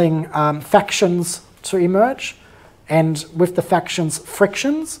causing factions to emerge, and with the factions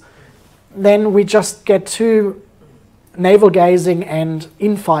frictions, then we just get to navel-gazing and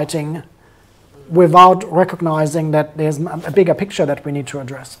infighting without recognizing that there's a bigger picture that we need to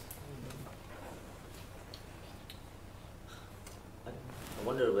address. I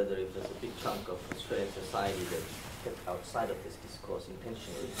wonder whether if there's a big chunk of Australian society that's kept outside of this discourse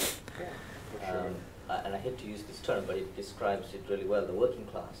intentionally. And I hate to use this term, but it describes it really well. The working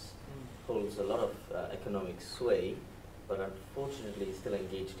class holds a lot of economic sway, but unfortunately is still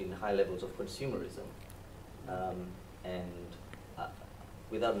engaged in high levels of consumerism.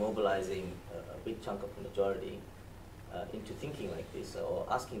 Without mobilizing a big chunk of the majority into thinking like this or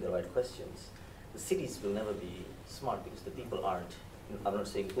asking the right questions, the cities will never be smart because the people aren't, I'm not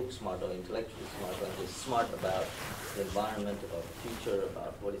saying book smart or intellectually smart, but they're smart about the environment, about the future,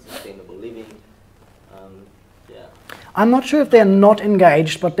 about what is sustainable living. Yeah. I'm not sure if they're not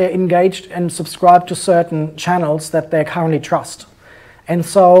engaged, but they're engaged and subscribe to certain channels that they currently trust. And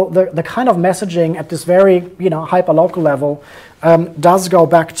so the kind of messaging at this very hyper-local level does go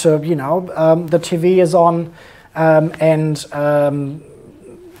back to the TV is on and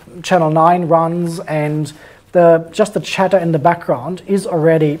Channel 9 runs, and just the chatter in the background is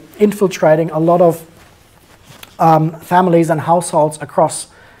already infiltrating a lot of families and households across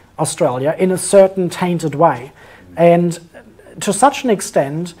Australia in a certain tainted way, and to such an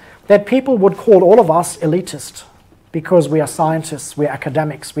extent that people would call all of us elitist. Because we are scientists, we're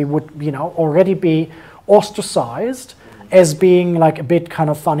academics, we would, already be ostracized as being like a bit kind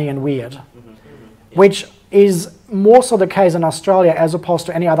of funny and weird, which is more so the case in Australia as opposed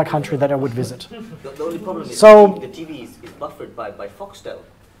to any other country that I would visit. The only problem is so, the TV is buffered by Foxtel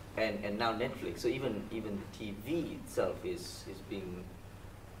and now Netflix. So even the TV itself is being,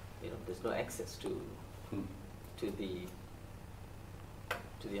 there's no access to the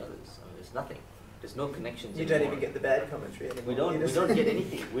others. I mean, there's nothing. There's no connections You anymore. don't even get the bad commentary anymore. We don't get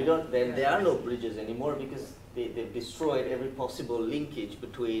anything. There are no bridges anymore because they've destroyed every possible linkage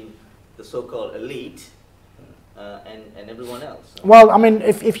between the so-called elite and everyone else. Well, I mean,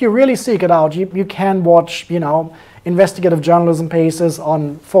 if you really seek it out, you can watch, investigative journalism pieces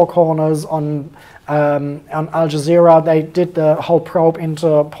on Four Corners, on Al Jazeera. They did the whole probe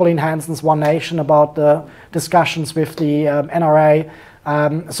into Pauline Hanson's One Nation about the discussions with the NRA.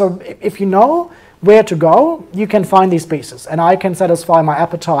 So if you know where to go, you can find these pieces, and I can satisfy my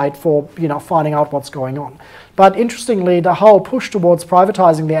appetite for finding out what's going on. But interestingly, the whole push towards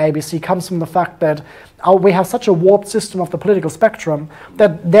privatizing the ABC comes from the fact that we have such a warped system of the political spectrum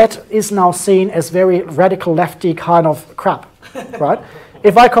that is now seen as very radical lefty kind of crap, right?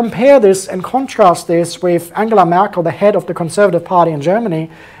 If I compare this and contrast this with Angela Merkel, the head of the Conservative Party in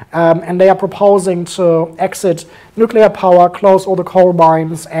Germany, and they are proposing to exit nuclear power, close all the coal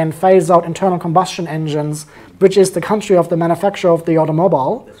mines, and phase out internal combustion engines, which is the country of the manufacturer of the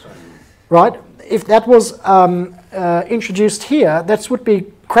automobile, right? If that was introduced here, that would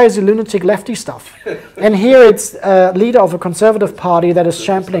be crazy lunatic lefty stuff. And here it's a leader of a Conservative Party that is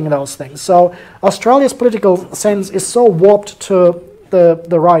championing those things. So Australia's political sense is so warped to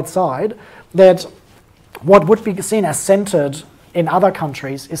the right side that what would be seen as centered in other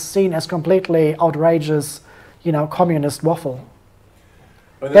countries is seen as completely outrageous, communist waffle.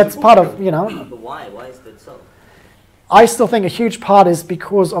 That's part of, you know. But why? Why is that so? I still think a huge part is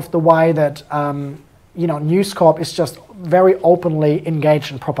because of the way that, you know, News Corp is just very openly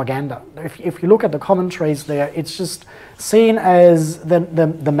engaged in propaganda. If you look at the commentaries there, it's just seen as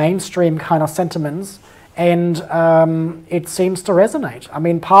the mainstream kind of sentiments, and it seems to resonate. I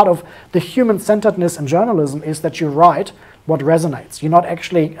mean, part of the human-centeredness in journalism is that you write what resonates. You not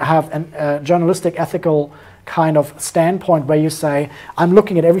actually have a journalistic ethical kind of standpoint where you say, I'm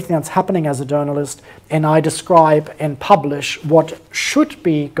looking at everything that's happening as a journalist and I describe and publish what should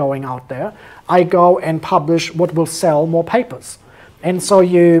be going out there. I go and publish what will sell more papers. And so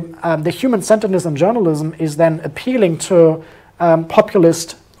you, the human-centeredness in journalism is then appealing to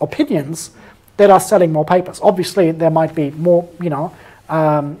populist opinions that are selling more papers. Obviously, there might be more, you know,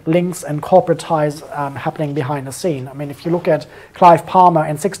 links and corporate ties happening behind the scene. I mean, if you look at Clive Palmer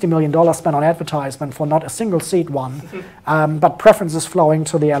and $60 million spent on advertisement for not a single seat won, but preferences flowing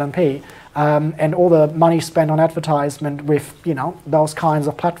to the LNP, and all the money spent on advertisement with, you know, those kinds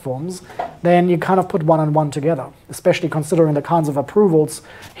of platforms, then you kind of put one and one together, especially considering the kinds of approvals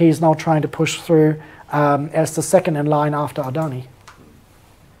he's now trying to push through as the second in line after Adani.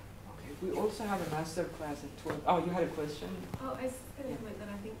 We also have a master class at 12. Oh, you had a question? Oh, I was going to comment that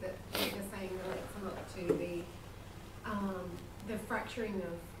I think that what you're saying relates a lot to the fracturing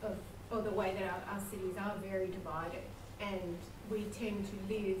of or the way that our cities are very divided, and we tend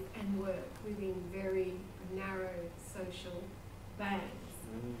to live and work within very narrow social bands.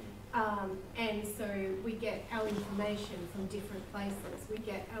 And so we get our information from different places. We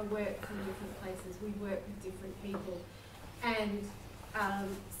get our work from different places. We work with different people. And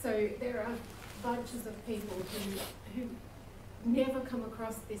so there are bunches of people who never come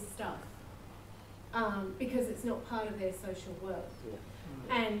across this stuff because it's not part of their social world. Yeah.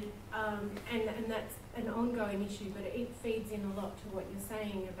 And that's an ongoing issue, but it feeds in a lot to what you're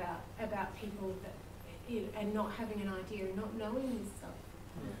saying about people that, you know, and not having an idea and not knowing this stuff.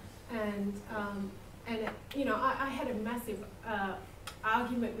 And you know, I had a massive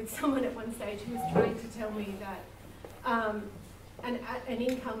argument with someone at one stage who was trying to tell me that an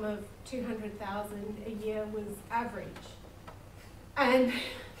income of $200,000 a year was average, and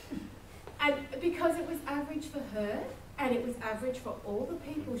because it was average for her and it was average for all the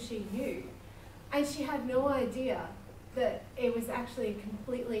people she knew, and she had no idea that it was actually a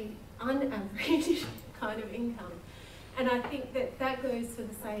completely unaverage kind of income. And I think that that goes for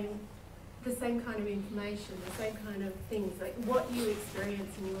the same kind of information, the same kind of things. Like what you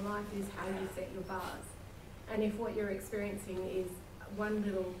experience in your life is how you set your bars. And if what you're experiencing is one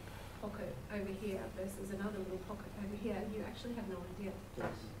little pocket over here versus another little pocket over here, you actually have no idea. Yes.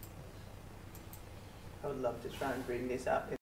 I would love to try and bring this up